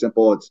it's very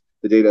simple.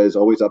 The data is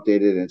always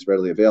updated and it's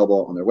readily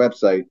available on their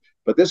website.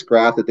 But this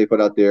graph that they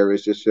put out there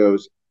just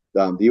shows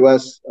the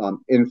U.S.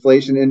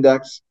 Inflation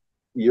index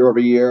year over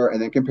year,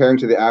 and then comparing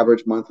to the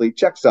average monthly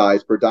check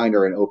size per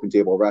diner in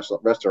OpenTable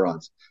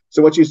restaurants.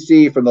 So what you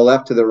see from the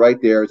left to the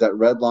right there is that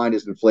red line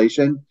is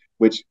inflation,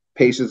 which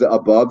paces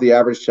above the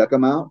average check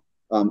amount.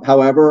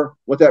 However,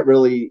 what that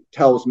really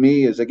tells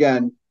me is,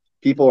 again,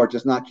 people are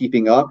just not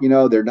keeping up.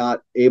 They're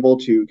not able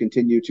to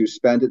continue to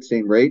spend at the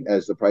same rate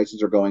as the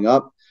prices are going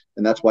up.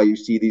 And that's why you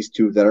see these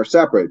two that are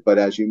separate. But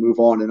as you move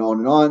on and on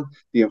and on,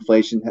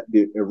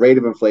 the rate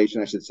of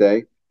inflation, I should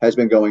say, has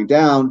been going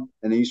down.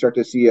 And then you start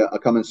to see a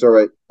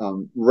commensurate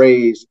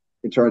raise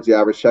in terms of the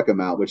average check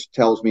amount, which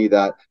tells me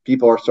that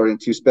people are starting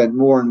to spend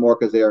more and more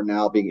because they are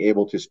now being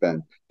able to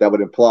spend. That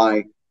would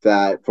imply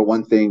that, for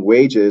one thing,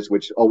 wages,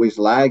 which always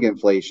lag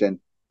inflation,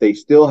 they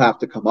still have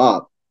to come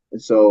up.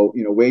 And so,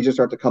 wages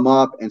start to come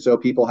up. And so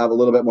people have a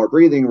little bit more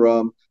breathing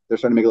room. They're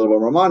starting to make a little bit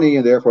more money,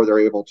 and therefore they're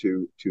able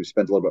to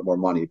spend a little bit more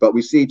money. But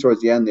we see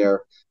towards the end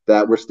there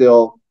that we're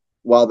still,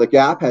 while the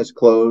gap has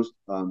closed,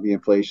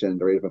 the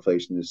rate of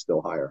inflation is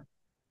still higher.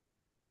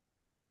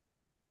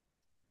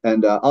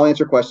 And I'll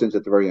answer questions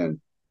at the very end.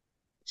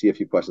 See a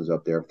few questions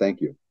up there. Thank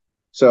you.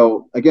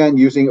 So again,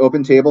 using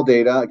OpenTable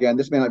data, again,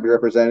 this may not be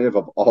representative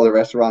of all the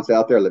restaurants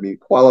out there. Let me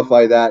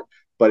qualify that,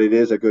 but it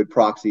is a good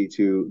proxy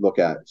to look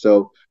at.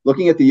 So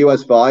looking at the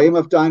U.S. volume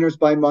of diners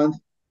by month,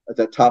 at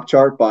that top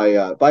chart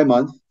by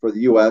month for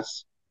the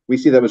U.S., we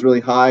see that was really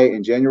high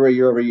in January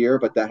year over year,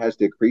 but that has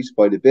decreased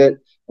quite a bit.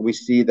 And we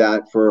see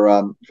that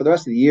for the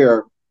rest of the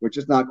year, we're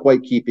just not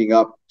quite keeping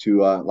up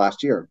to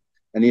last year.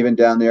 And even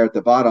down there at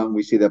the bottom,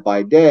 we see that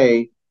by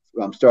day,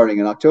 starting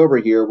in October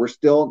here, we're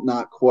still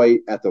not quite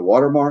at the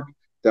watermark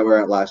that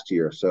we're at last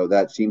year. So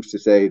that seems to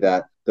say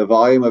that the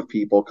volume of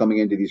people coming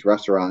into these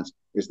restaurants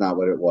is not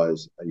what it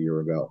was a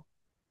year ago.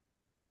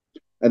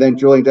 And then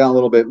drilling down a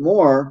little bit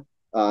more,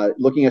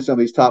 looking at some of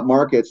these top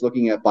markets,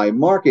 looking at by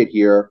market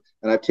here,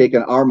 and I've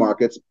taken our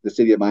markets, the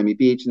city of Miami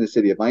Beach and the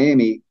city of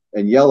Miami,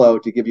 in yellow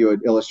to give you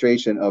an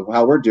illustration of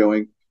how we're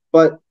doing.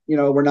 But,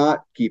 we're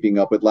not keeping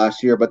up with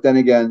last year. But then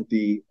again,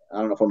 I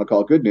don't know if I'm going to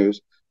call it good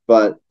news,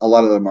 but a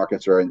lot of the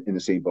markets are in the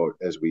same boat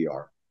as we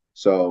are.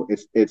 So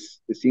it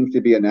seems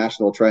to be a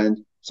national trend.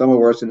 Some are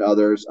worse than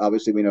others.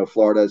 Obviously, we know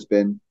Florida has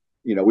been,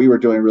 we were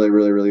doing really,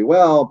 really, really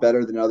well,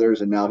 better than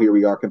others. And now here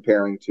we are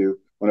comparing to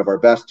one of our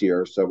best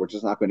years. So we're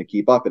just not going to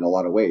keep up in a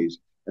lot of ways.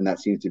 And that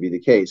seems to be the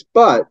case.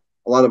 But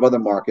a lot of other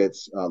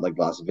markets like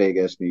Las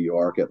Vegas, New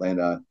York,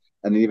 Atlanta,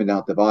 and even down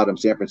at the bottom,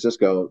 San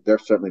Francisco, they're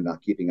certainly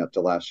not keeping up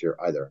to last year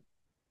either.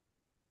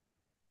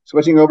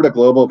 Switching over to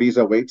global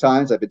visa wait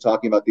times, I've been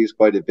talking about these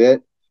quite a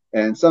bit.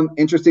 And some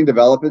interesting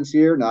developments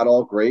here, not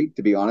all great,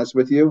 to be honest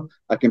with you.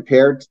 I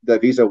compared the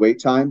visa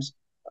wait times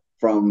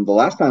from the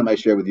last time I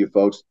shared with you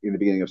folks in the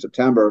beginning of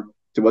September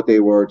to what they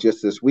were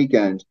just this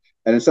weekend.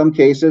 And in some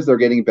cases, they're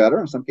getting better.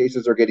 In some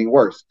cases, they're getting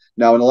worse.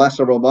 Now, in the last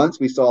several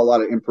months, we saw a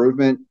lot of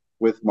improvement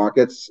with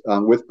markets,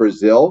 with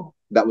Brazil,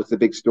 That was the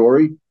big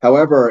story.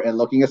 However, and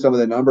looking at some of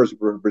the numbers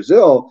for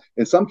Brazil,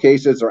 in some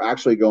cases, they're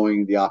actually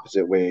going the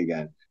opposite way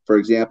again. For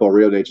example,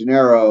 Rio de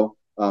Janeiro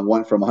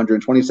went from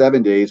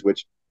 127 days,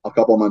 which a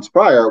couple of months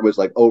prior was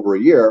like over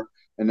a year.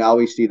 And now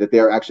we see that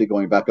they're actually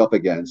going back up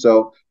again.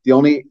 So the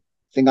only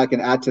thing I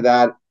can add to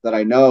that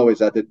I know is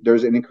that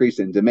there's an increase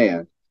in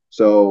demand.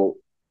 So,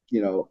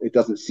 it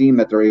doesn't seem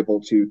that they're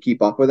able to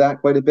keep up with that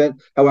quite a bit.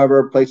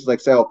 However, places like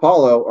Sao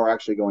Paulo are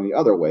actually going the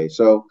other way.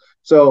 So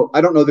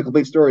I don't know the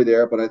complete story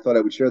there, but I thought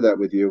I would share that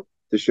with you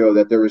to show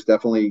that there is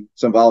definitely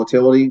some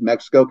volatility.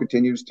 Mexico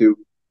continues to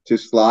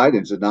slide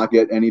and does not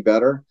get any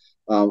better.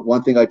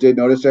 One thing I did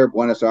notice there,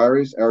 Buenos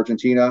Aires,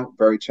 Argentina,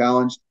 very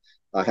challenged.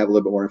 I have a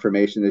little bit more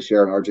information to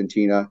share on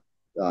Argentina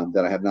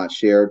that I have not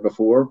shared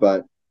before,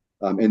 but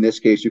in this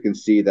case, you can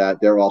see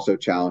that they're also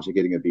challenged in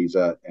getting a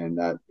visa, and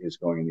that is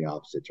going in the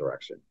opposite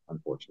direction,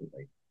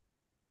 unfortunately.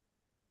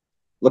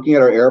 Looking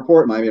at our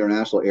airport, Miami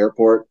International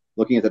Airport,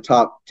 looking at the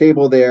top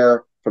table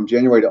there from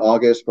January to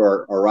August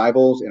for our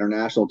arrivals,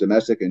 international,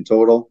 domestic, and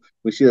total,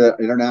 we see that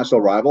international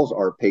arrivals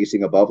are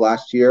pacing above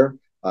last year,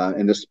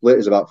 and the split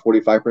is about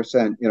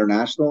 45%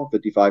 international,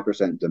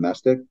 55%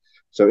 domestic.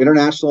 So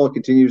international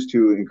continues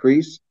to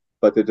increase,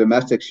 but the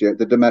domestic share,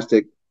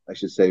 I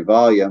should say,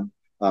 volume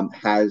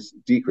has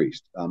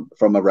decreased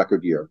from a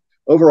record year.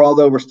 Overall,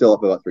 though, we're still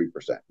up about 3%,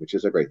 which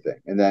is a great thing.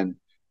 And then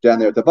down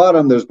there at the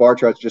bottom, those bar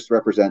charts just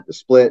represent the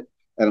split.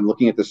 And I'm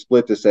looking at the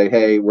split to say,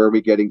 hey, where are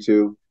we getting to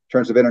in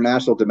terms of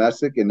international,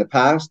 domestic? In the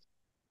past,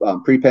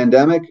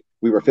 pre-pandemic,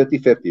 we were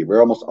 50-50.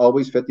 We're almost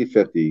always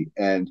 50-50.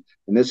 And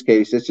in this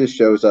case, this just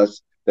shows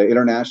us that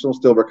international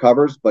still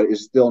recovers, but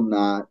is still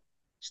not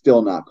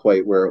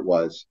quite where it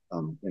was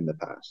in the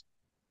past.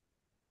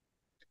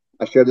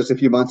 I shared this a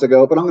few months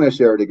ago, but I'm going to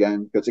share it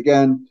again because,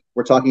 again,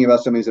 we're talking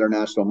about some of these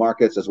international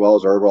markets as well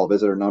as our overall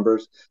visitor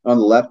numbers. On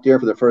the left here,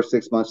 for the first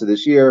 6 months of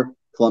this year,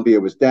 Colombia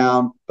was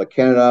down, but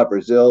Canada,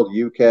 Brazil,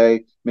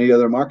 UK, many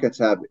other markets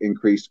have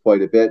increased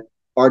quite a bit.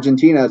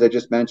 Argentina, as I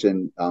just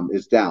mentioned,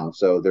 is down.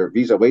 So their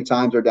visa wait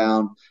times are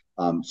down.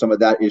 Some of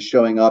that is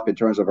showing up in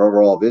terms of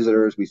overall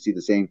visitors. We see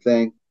the same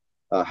thing.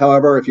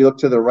 However, if you look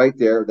to the right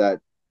there, that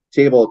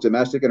table,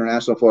 domestic,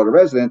 international, Florida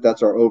resident,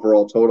 that's our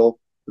overall total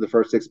for the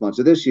first 6 months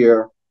of this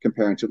year,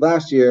 comparing to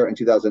last year in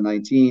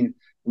 2019. And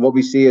what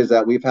we see is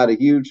that we've had a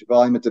huge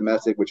volume of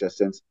domestic, which has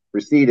since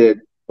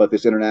receded, but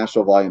this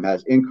international volume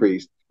has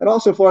increased, and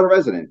also Florida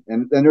resident.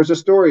 And there's a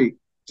story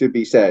to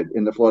be said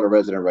in the Florida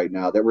resident right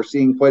now that we're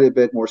seeing quite a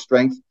bit more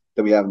strength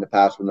than we have in the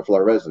past from the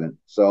Florida resident.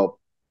 So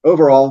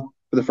overall,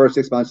 for the first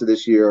 6 months of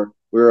this year,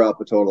 we're up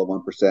a total of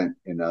 1%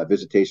 in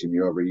visitation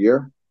year over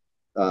year.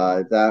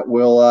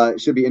 That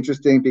should be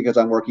interesting because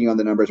I'm working on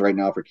the numbers right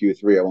now for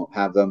Q3. I won't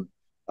have them.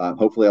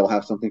 Hopefully I'll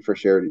have something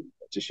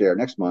to share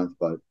next month,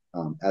 but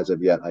as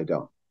of yet, I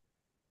don't.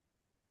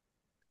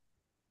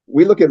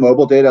 We look at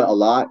mobile data a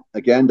lot.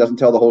 Again, doesn't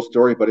tell the whole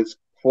story, but it's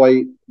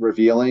quite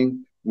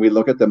revealing. We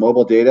look at the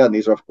mobile data, and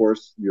these are, of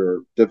course,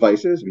 your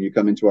devices. When you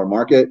come into our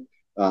market,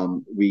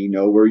 we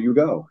know where you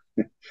go.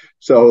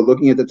 So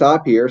looking at the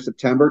top here,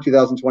 September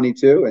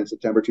 2022 and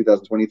September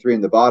 2023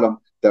 in the bottom,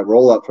 that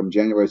roll up from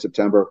January,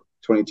 September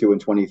 22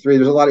 and 23.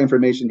 There's a lot of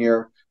information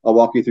here. I'll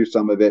walk you through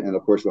some of it. And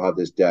of course, we'll have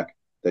this deck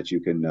that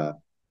you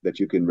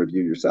can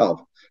review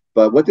yourself.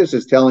 But what this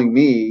is telling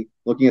me,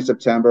 looking at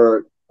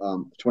September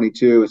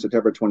 22 and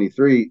September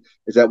 23,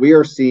 is that we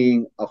are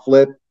seeing a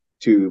flip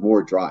to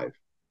more drive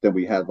than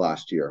we had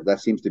last year. That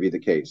seems to be the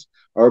case.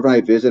 Our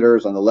overnight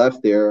visitors on the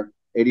left there,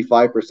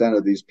 85%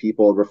 of these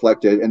people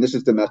reflected, and this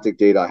is domestic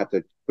data. I have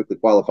to quickly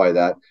qualify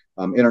that.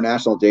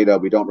 International data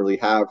we don't really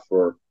have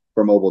for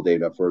mobile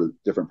data for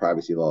different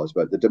privacy laws,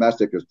 but the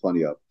domestic there's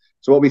plenty of.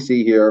 So what we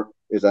see here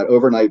is that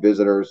overnight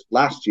visitors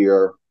last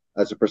year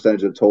as a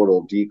percentage of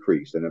total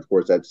decreased. And of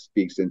course, that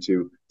speaks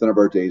into the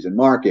number of days in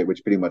market,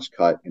 which pretty much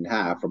cut in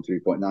half from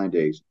 3.9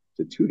 days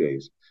to 2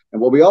 days. And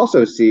what we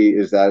also see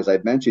is that, as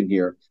I've mentioned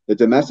here, the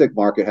domestic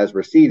market has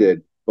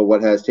receded, but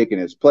what has taken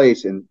its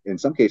place in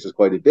some cases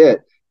quite a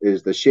bit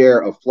is the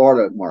share of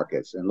Florida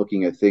markets, and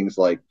looking at things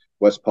like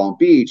West Palm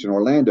Beach and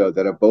Orlando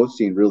that have both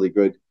seen really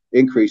good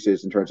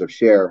increases in terms of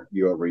share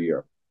year over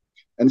year.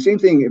 And the same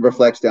thing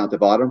reflects down at the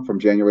bottom from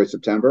January to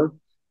September.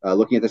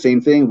 Looking at the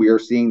same thing, we are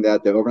seeing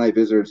that the overnight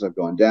visitors have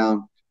gone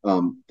down.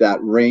 That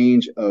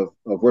range of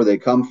where they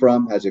come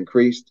from has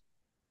increased.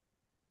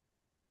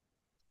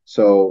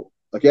 So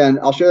again,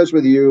 I'll share this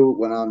with you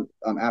when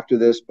I'm after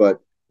this, but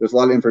there's a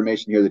lot of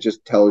information here that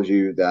just tells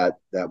you that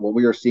what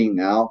we are seeing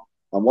now,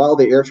 while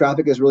the air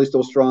traffic is really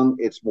still strong,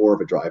 it's more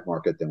of a drive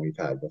market than we've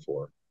had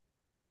before.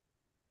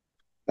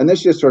 And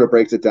this just sort of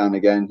breaks it down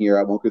again here.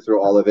 I won't go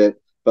through all of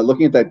it, but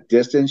looking at that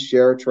distance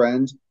share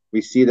trend,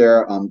 we see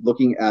there,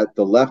 looking at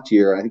the left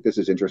here, I think this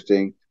is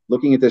interesting.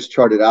 Looking at this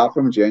charted out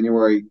from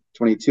January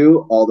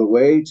 22 all the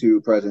way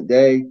to present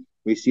day,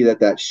 we see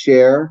that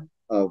share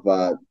of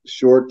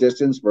short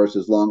distance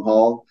versus long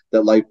haul,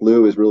 that light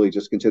blue is really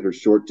just considered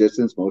short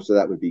distance. Most of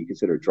that would be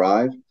considered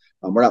drive.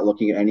 We're not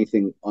looking at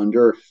anything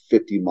under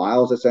 50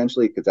 miles,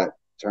 essentially, because that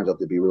turns out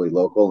to be really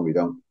local, and we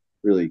don't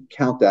really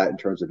count that in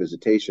terms of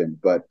visitation.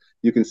 But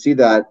you can see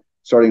that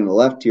starting on the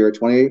left here,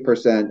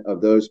 28%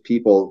 of those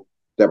people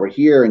that were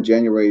here in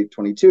January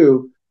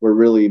 22 were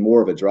really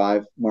more of a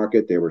drive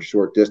market. They were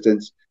short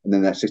distance. And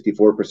then that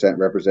 64%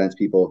 represents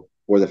people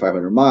more than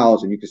 500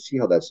 miles. And you can see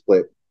how that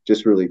split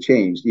just really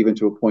changed, even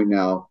to a point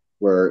now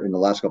where in the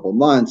last couple of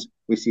months,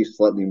 we see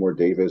slightly more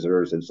day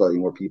visitors and slightly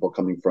more people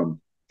coming from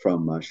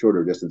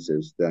shorter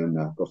distances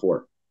than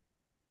before.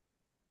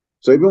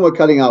 So even with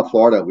cutting out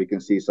Florida, we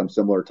can see some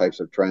similar types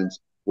of trends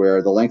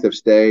where the length of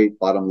stay,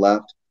 bottom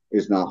left,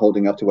 is not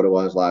holding up to what it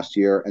was last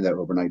year, and that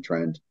overnight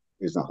trend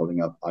is not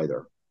holding up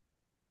either.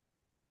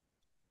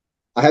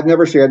 I have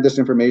never shared this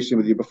information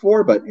with you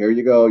before, but here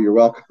you go. You're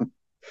welcome.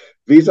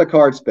 Visa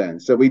card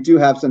spend. So we do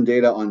have some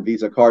data on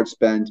Visa card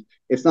spend.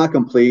 It's not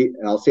complete,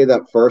 and I'll say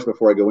that first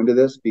before I go into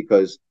this,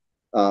 because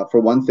for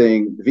one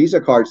thing, the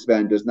Visa card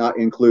spend does not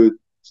include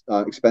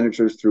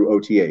expenditures through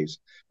OTAs.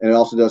 And it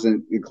also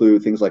doesn't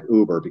include things like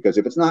Uber, because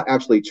if it's not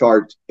actually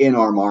charged in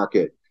our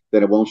market,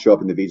 then it won't show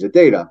up in the Visa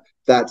data.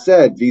 That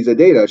said, Visa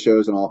data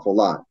shows an awful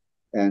lot.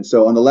 And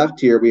so on the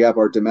left here, we have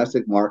our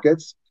domestic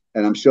markets.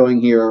 And I'm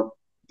showing here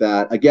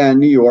that, again,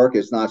 New York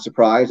is not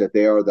surprised that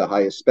they are the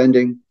highest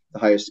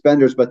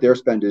spenders, but their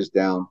spend is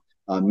down.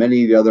 Most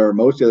of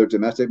the other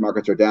domestic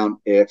markets are down,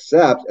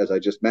 except, as I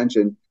just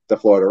mentioned, the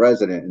Florida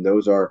resident. And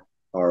those are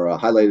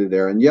highlighted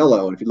there in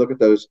yellow. And if you look at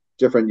those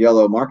different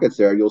yellow markets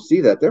there, you'll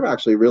see that they're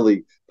actually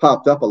really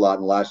popped up a lot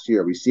in the last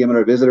year. We see them in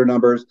our visitor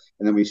numbers,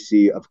 and then we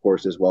see, of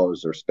course, as well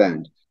as their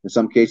spend. In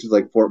some cases,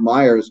 like Fort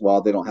Myers,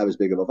 while they don't have as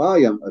big of a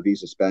volume of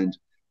Visa spend,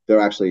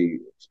 they're actually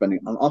spending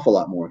an awful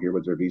lot more here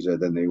with their Visa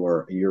than they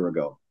were a year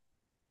ago.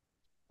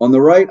 On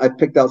the right, I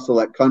picked out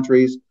select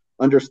countries.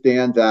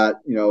 Understand that,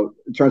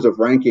 in terms of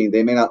ranking,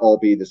 they may not all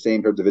be the same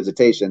in terms of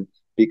visitation,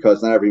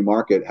 because not every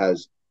market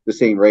has the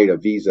same rate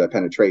of Visa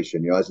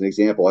penetration. As an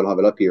example, I don't have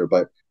it up here,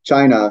 but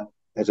China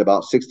has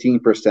about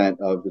 16%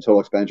 of the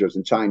total expenditures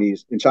in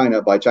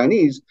China by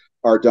Chinese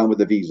are done with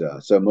the Visa.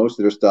 So most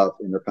of their stuff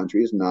in their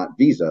country is not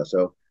Visa.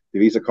 So the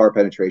Visa card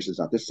penetration is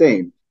not the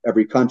same.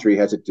 Every country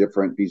has a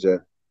different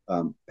Visa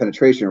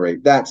penetration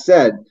rate. That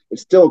said,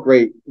 it's still a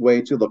great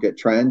way to look at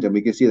trend. And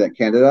we can see that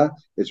Canada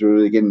is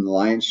really getting the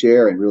lion's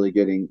share and really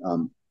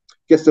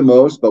gets the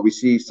most, but we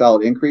see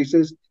solid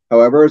increases.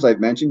 However, as I've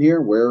mentioned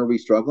here, where are we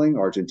struggling?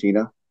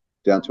 Argentina,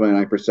 down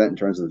 29% in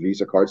terms of the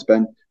Visa card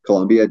spend.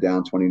 Colombia,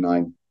 down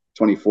 24%.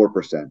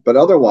 But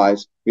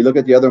otherwise, we look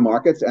at the other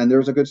markets, and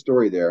there's a good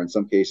story there in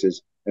some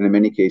cases, and in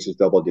many cases,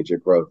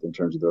 double-digit growth in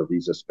terms of their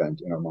Visa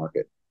spend in our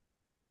market.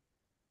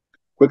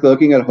 Quickly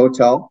looking at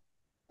hotel,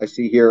 I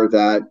see here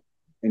that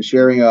in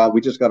sharing,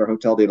 we just got our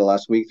hotel data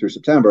last week through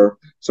September.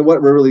 So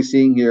what we're really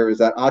seeing here is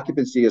that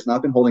occupancy has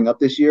not been holding up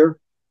this year,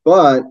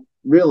 but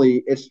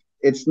really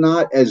it's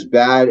not as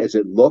bad as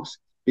it looks,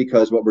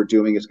 because what we're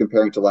doing is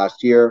comparing to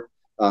last year.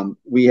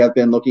 We have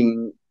been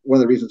looking, one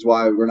of the reasons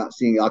why we're not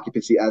seeing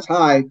occupancy as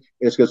high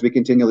is because we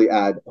continually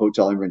add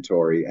hotel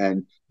inventory.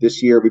 And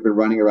this year we've been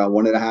running around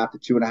 1.5%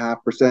 to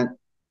 2.5%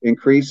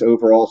 increase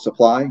overall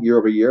supply year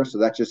over year. So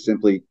that just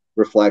simply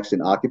reflects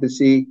in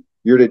occupancy.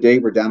 Year to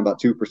date, we're down about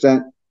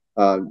 2%.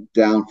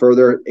 Down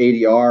further,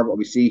 ADR, what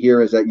we see here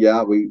is that,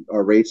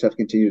 our rates have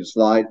continued to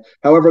slide.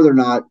 However, they're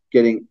not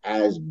getting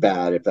as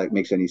bad, if that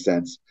makes any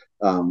sense.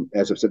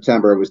 As of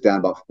September, it was down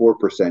about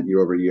 4% year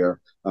over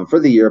year. For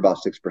the year, about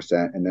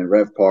 6%. And then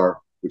RevPAR,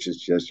 which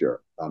is just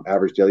your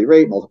average daily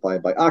rate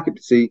multiplied by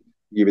occupancy,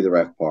 give you the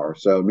RevPAR.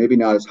 So maybe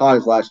not as hot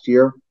as last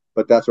year,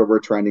 but that's where we're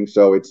trending.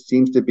 So it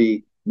seems to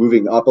be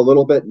moving up a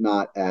little bit,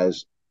 not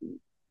as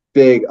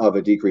big of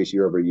a decrease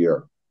year over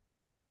year.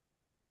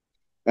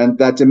 And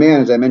that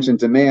demand, as I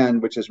mentioned,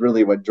 which is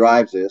really what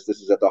drives this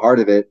is at the heart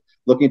of it.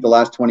 Looking at the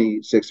last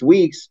 26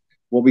 weeks,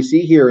 what we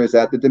see here is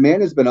that the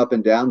demand has been up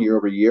and down year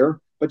over year,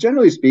 but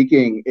generally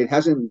speaking, it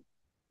hasn't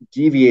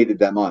deviated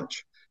that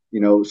much.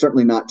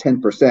 Certainly not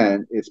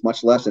 10%. It's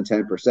much less than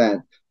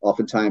 10%.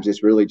 Oftentimes,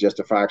 it's really just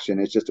a fraction.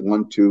 It's just a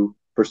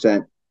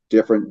 1-2%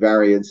 different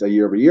variance a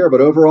year over year.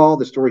 But overall,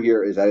 the story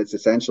here is that it's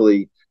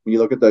essentially, when you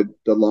look at the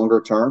longer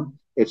term,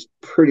 it's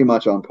pretty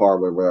much on par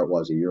with where it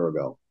was a year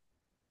ago.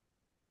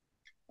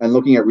 And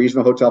looking at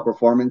regional hotel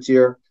performance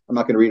here, I'm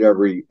not going to read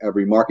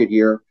every market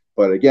here,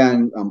 but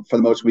again, for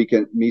the most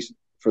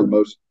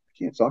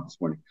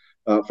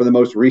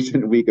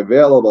recent week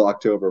available,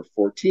 October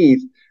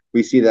 14th,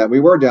 we see that we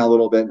were down a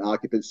little bit in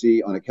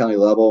occupancy on a county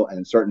level, and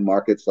in certain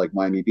markets like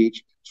Miami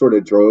Beach sort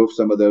of drove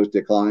some of those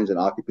declines in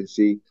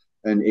occupancy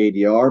and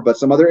ADR. But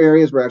some other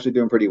areas were actually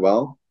doing pretty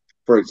well.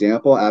 For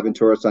example,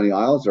 Aventura Sunny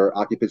Isles, our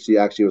occupancy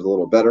actually was a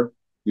little better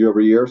year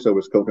over year. So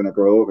was Coconut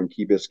Grove and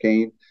Key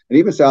Biscayne. And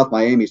even South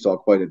Miami saw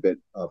quite a bit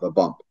of a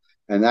bump.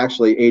 And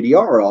actually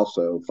ADR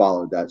also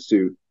followed that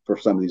suit for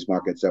some of these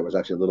markets that was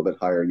actually a little bit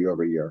higher year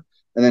over year.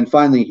 And then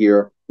finally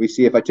here, we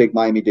see if I take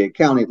Miami-Dade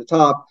County at the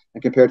top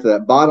and compare it to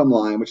that bottom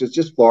line, which is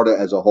just Florida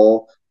as a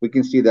whole, we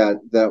can see that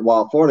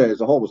while Florida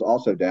as a whole was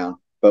also down,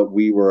 but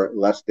we were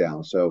less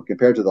down. So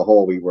compared to the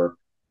whole, we were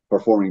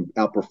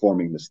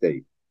outperforming the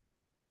state.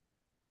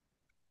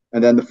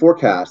 And then the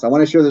forecast. I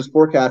want to share this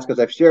forecast because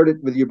I've shared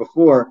it with you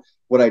before.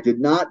 What I did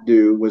not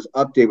do was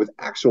update with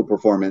actual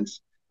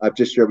performance I've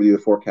just shared with you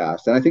the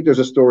forecast. And I think there's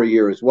a story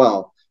here as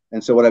well.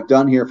 And so what I've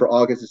done here for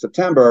August and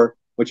September,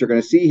 what you're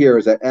going to see here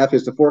is that F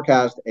is the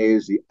forecast, A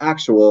is the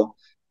actual.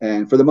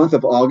 And for the month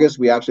of August,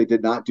 we actually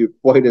did not do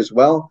quite as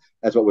well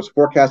as what was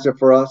forecasted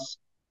for us.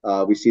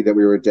 We see that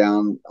we were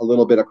down a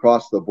little bit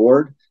across the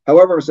board.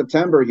 However,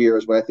 September here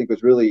is what I think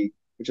was really,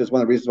 which is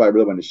one of the reasons why I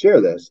really wanted to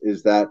share this,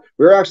 is that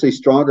we were actually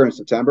stronger in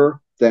September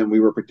than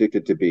we were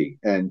predicted to be.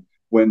 And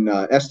when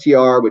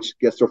STR, which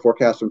gets their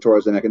forecast from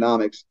Tourism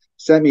Economics,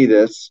 sent me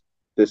this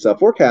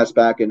forecast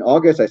back in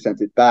August, I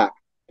sent it back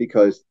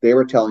because they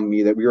were telling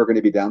me that we were going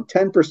to be down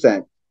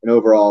 10% in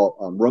overall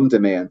room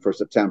demand for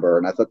September.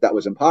 And I thought that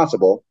was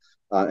impossible.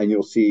 And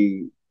you'll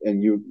see,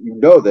 and you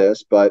know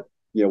this, but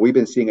we've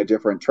been seeing a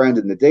different trend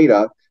in the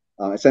data.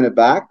 I sent it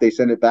back. They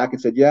sent it back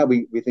and said, yeah,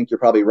 we think you're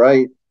probably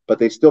right. But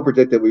they still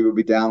predicted we would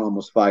be down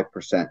almost 5%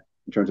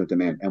 in terms of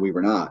demand. And we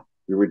were not.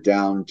 We were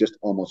down just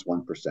almost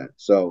 1%.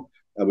 So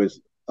it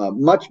was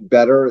much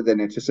better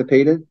than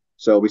anticipated.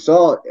 So we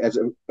saw, as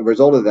a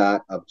result of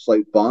that, a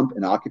slight bump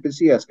in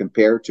occupancy as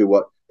compared to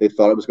what they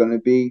thought it was going to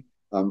be.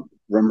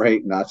 Room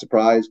rate, not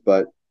surprised,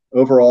 but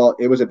overall,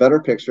 it was a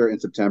better picture in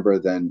September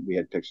than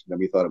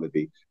we thought it would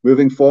be.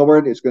 Moving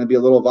forward, it's going to be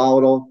a little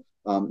volatile.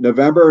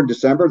 November and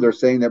December, they're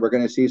saying that we're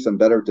going to see some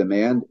better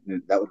demand,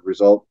 and that would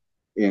result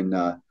in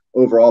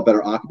overall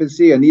better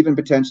occupancy and even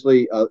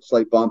potentially a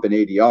slight bump in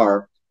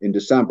ADR in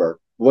December.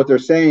 What they're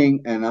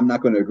saying, and I'm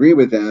not going to agree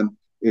with them,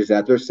 is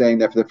that they're saying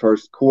that for the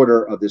first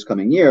quarter of this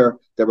coming year,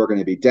 that we're going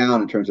to be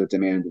down in terms of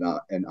demand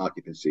and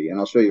occupancy. And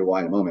I'll show you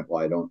why in a moment,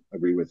 why I don't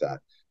agree with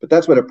that. But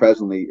that's what it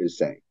presently is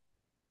saying.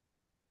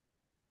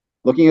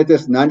 Looking at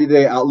this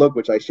 90-day outlook,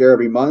 which I share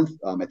every month,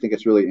 I think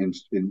it's really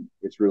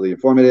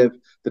informative.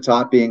 The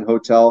top being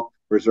hotel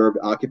reserved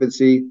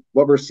occupancy.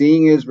 What we're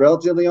seeing is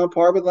relatively on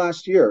par with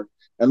last year.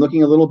 And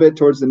looking a little bit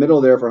towards the middle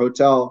there for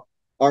hotel,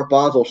 Art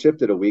Basel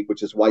shifted a week,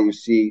 which is why you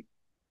see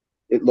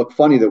it look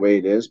funny the way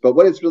it is. But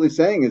what it's really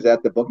saying is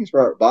that the bookings for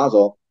Art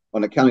Basel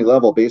on a county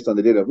level, based on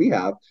the data we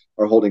have,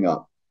 are holding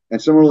up.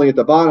 And similarly at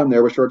the bottom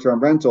there with short-term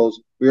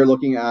rentals, we are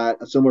looking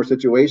at a similar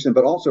situation,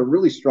 but also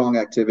really strong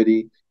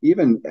activity,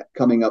 even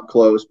coming up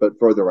close, but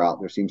further out,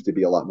 there seems to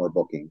be a lot more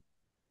booking.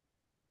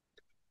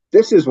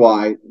 This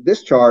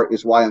chart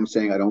is why I'm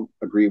saying I don't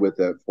agree with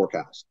the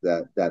forecast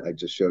that I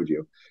just showed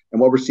you. And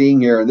what we're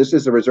seeing here, and this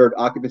is the reserved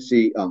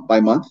occupancy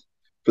by month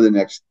for the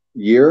next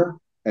year.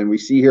 And we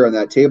see here on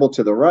that table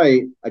to the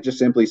right, I just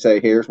simply say,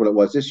 here's what it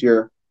was this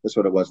year, this is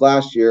what it was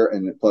last year,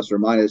 and plus or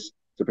minus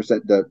the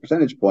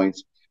percentage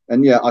points.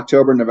 And yeah,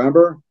 October,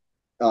 November,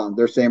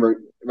 they're saying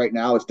right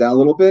now it's down a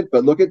little bit,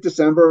 but look at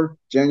December,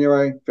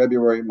 January,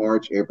 February,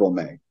 March, April,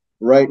 May.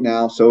 Right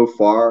now, so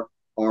far,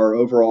 our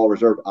overall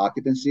reserved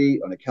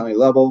occupancy on a county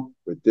level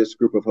with this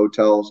group of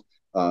hotels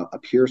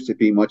appears to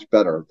be much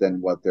better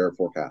than what they're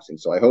forecasting.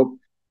 So I hope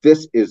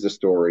this is the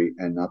story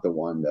and not the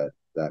one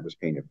that was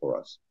painted for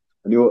us.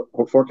 A new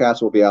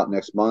forecast will be out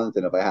next month,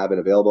 and if I have it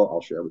available,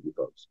 I'll share with you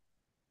folks.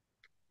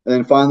 And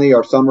then finally,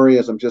 our summary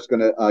is I'm just going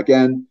to,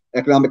 again,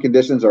 economic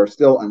conditions are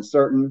still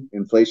uncertain.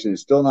 Inflation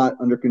is still not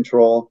under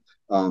control.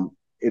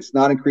 It's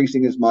not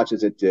increasing as much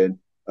as it did.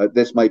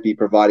 This might be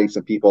providing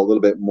some people a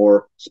little bit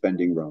more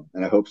spending room,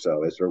 and I hope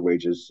so, as their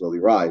wages slowly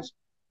rise.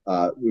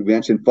 We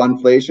mentioned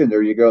funflation.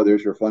 There you go.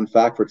 There's your fun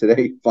fact for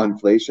today,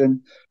 funflation.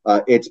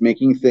 It's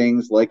making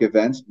things like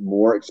events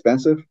more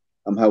expensive.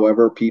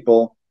 However,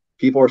 people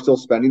are still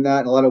spending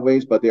that in a lot of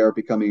ways, but they are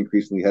becoming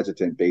increasingly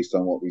hesitant based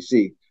on what we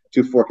see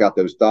to fork out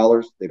those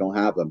dollars. They don't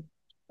have them.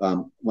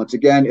 Once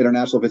again,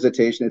 international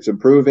visitation, it's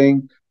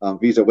improving.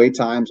 Visa wait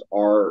times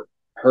are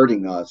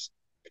hurting us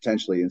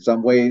potentially in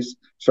some ways,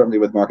 certainly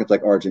with markets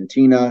like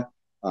Argentina.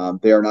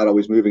 They are not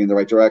always moving in the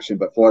right direction,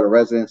 but Florida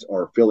residents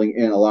are filling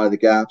in a lot of the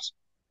gaps.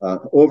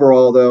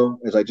 Overall, though,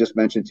 as I just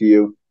mentioned to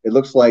you, it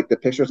looks like the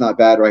picture's not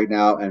bad right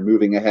now, and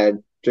moving ahead,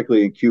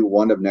 particularly in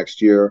Q1 of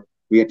next year,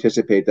 we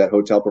anticipate that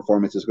hotel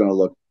performance is going to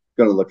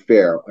look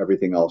fair,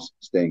 everything else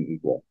staying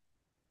equal.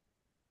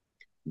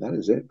 That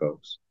is it,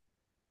 folks.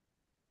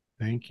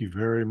 Thank you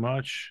very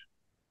much.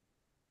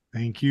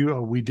 Thank you.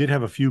 We did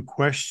have a few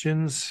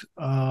questions.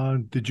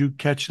 Did you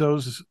catch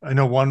those? I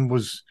know one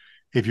was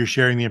if you're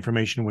sharing the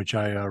information, which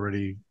I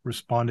already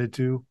responded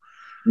to.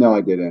 No,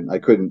 I didn't. I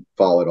couldn't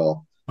follow it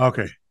all.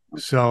 Okay.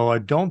 So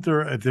if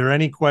there are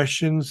any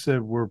questions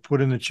that were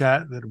put in the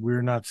chat that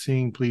we're not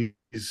seeing, please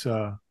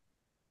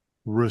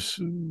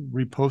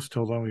repost.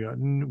 Hold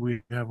on.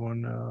 We have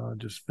one.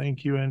 Just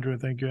thank you, Andrew.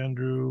 Thank you,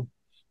 Andrew.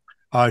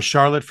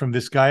 Charlotte from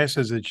Vizcaya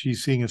says that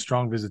she's seeing a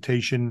strong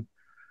visitation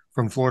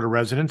from Florida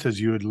residents, as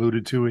you had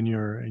alluded to in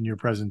your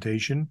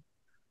presentation.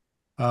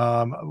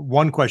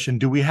 One question: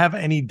 do we have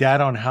any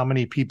data on how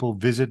many people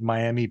visit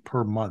Miami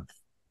per month?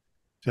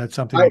 Is that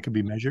something that could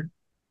be measured?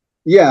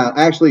 Yeah,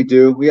 I actually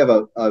do. We have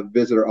a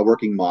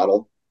working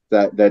model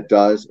that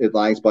does. It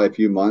lags by a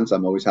few months.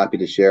 I'm always happy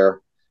to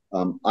share.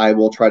 I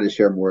will try to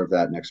share more of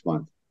that next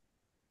month.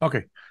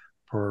 Okay,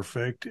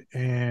 perfect.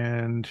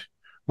 And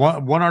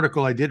one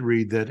article I did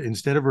read that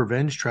instead of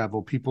revenge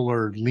travel, people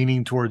are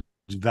leaning towards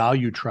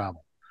value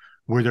travel,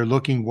 where they're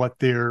looking what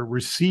they're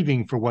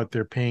receiving for what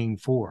they're paying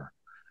for.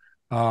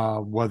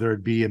 whether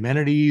it be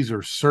amenities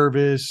or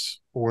service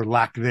or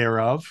lack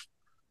thereof.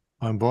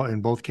 In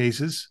both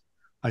cases,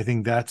 I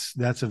think that's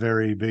a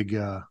very big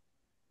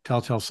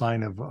telltale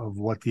sign of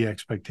what the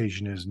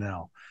expectation is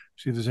now.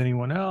 See if there's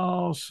anyone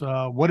else.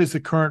 What is the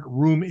current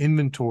room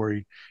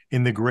inventory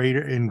in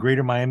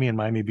Greater Miami and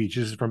Miami Beach?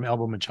 This is from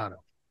Elba Machado.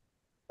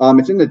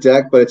 It's in the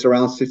deck, but it's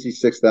around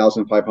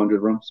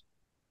 66,500 rooms.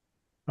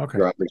 Okay.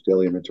 Your average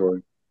daily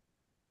inventory.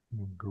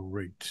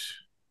 Great.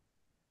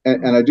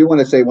 And I do want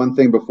to say one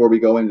thing before we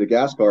go into the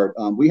gas card.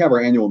 We have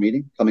our annual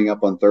meeting coming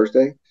up on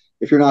Thursday.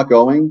 If you're not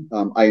going,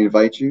 I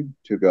invite you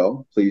to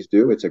go. Please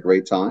do. It's a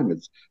great time.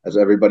 It's, as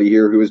everybody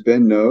here who has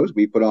been knows,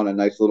 we put on a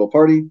nice little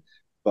party.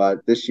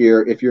 But this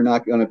year, if you're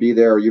not going to be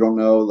there or you don't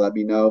know, let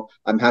me know.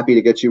 I'm happy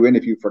to get you in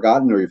if you've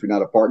forgotten or if you're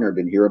not a partner and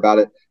didn't hear about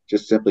it.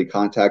 Just simply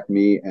contact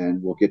me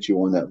and we'll get you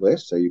on that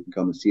list so you can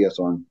come and see us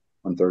on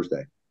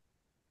Thursday.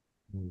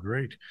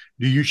 Great.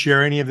 Do you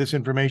share any of this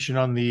information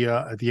on the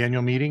at the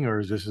annual meeting,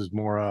 or is this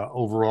more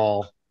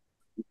overall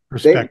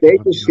perspective? They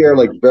just share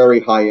like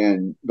very high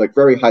end, like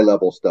very high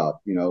level stuff.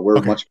 You know,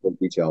 we're much more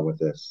detailed with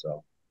this.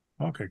 So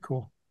okay,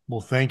 cool.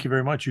 Well, thank you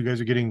very much. You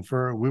guys are getting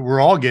we're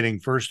all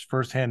getting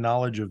firsthand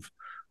knowledge of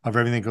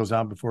everything that goes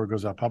out before it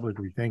goes out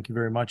publicly. Thank you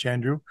very much,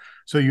 Andrew.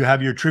 So you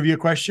have your trivia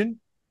question?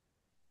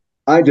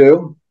 I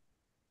do.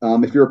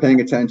 If you were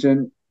paying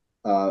attention,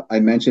 I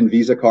mentioned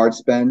Visa card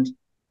spend.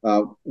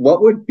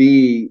 What would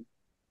be,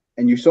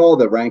 and you saw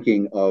the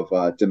ranking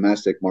of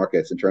domestic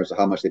markets in terms of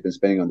how much they've been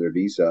spending on their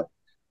Visa,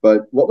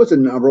 but what was the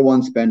number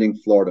one spending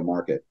Florida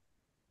market?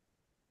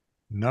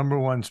 Number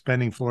one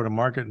spending Florida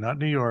market, not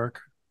New York,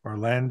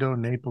 Orlando,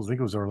 Naples. I think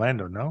it was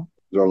Orlando, no?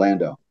 It was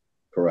Orlando,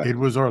 correct. It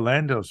was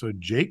Orlando. So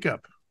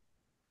Jacob,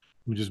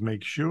 let me just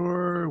make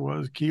sure.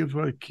 Was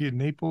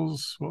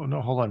Naples? Oh,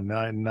 no, hold on.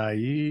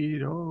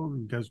 Naid. Oh,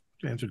 you guys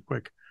answered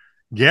quick.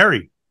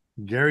 Gary's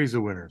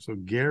the winner. So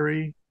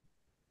Gary,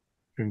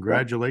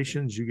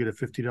 congratulations. You get a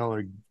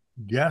 $50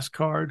 gas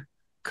card.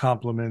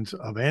 Compliments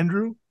of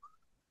Andrew.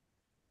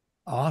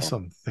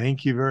 Awesome.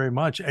 Thank you very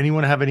much.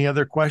 Anyone have any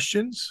other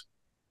questions?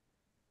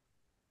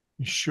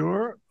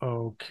 Sure.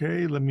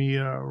 Okay. Let me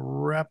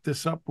wrap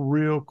this up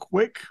real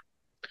quick.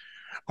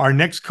 Our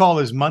next call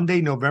is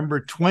Monday,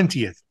 November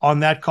 20th. On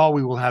that call,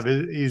 we will have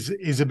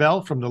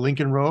Isabel from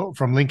Lincoln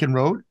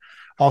Road.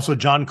 Also,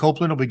 John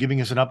Copeland will be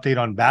giving us an update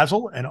on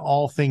Basel and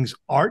all things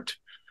art.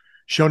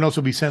 Show notes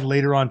will be sent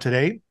later on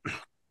today.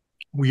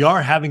 We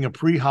are having a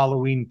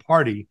pre-Halloween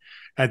party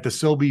at the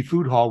Sobe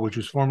Food Hall, which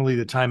was formerly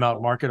the Time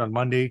Out Market, on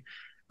Monday,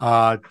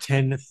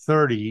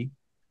 10:30.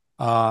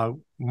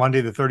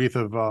 Monday, the 30th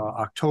of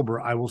October.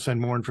 I will send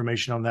more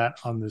information on that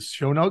on the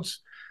show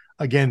notes.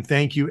 Again,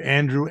 thank you,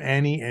 Andrew,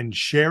 Annie, and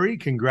Sherry.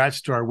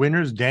 Congrats to our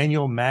winners,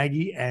 Daniel,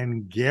 Maggie,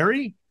 and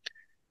Gary.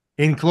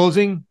 In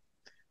closing,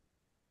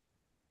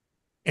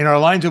 in our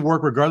lines of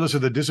work, regardless of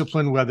the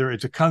discipline, whether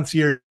it's a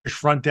concierge,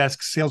 front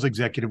desk, sales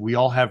executive, we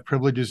all have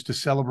privileges to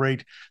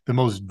celebrate the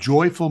most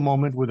joyful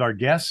moment with our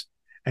guests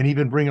and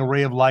even bring a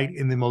ray of light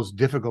in the most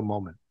difficult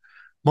moment.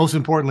 Most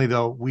importantly,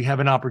 though, we have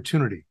an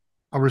opportunity,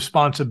 a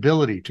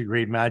responsibility to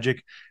create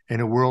magic in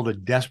a world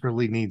that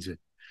desperately needs it.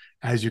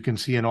 As you can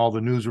see in all the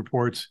news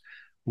reports,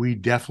 we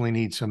definitely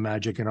need some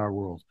magic in our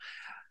world.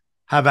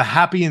 Have a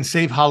happy and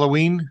safe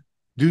Halloween.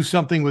 Do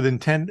something with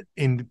intent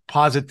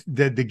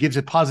that gives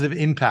a positive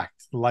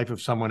impact to the life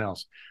of someone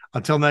else.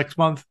 Until next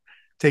month,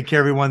 take care,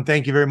 everyone.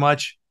 Thank you very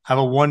much. Have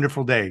a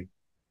wonderful day.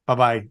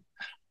 Bye-bye.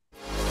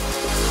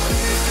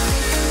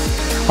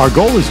 Our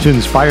goal is to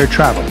inspire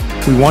travel.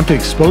 We want to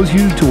expose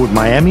you to what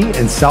Miami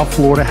and South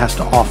Florida has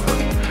to offer.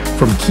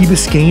 From Key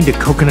Biscayne to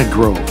Coconut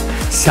Grove,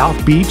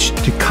 South Beach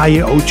to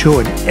Calle Ocho,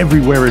 and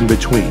everywhere in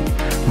between.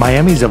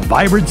 Miami is a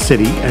vibrant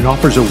city and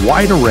offers a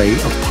wide array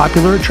of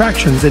popular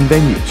attractions and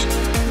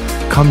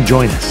venues. Come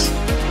join us.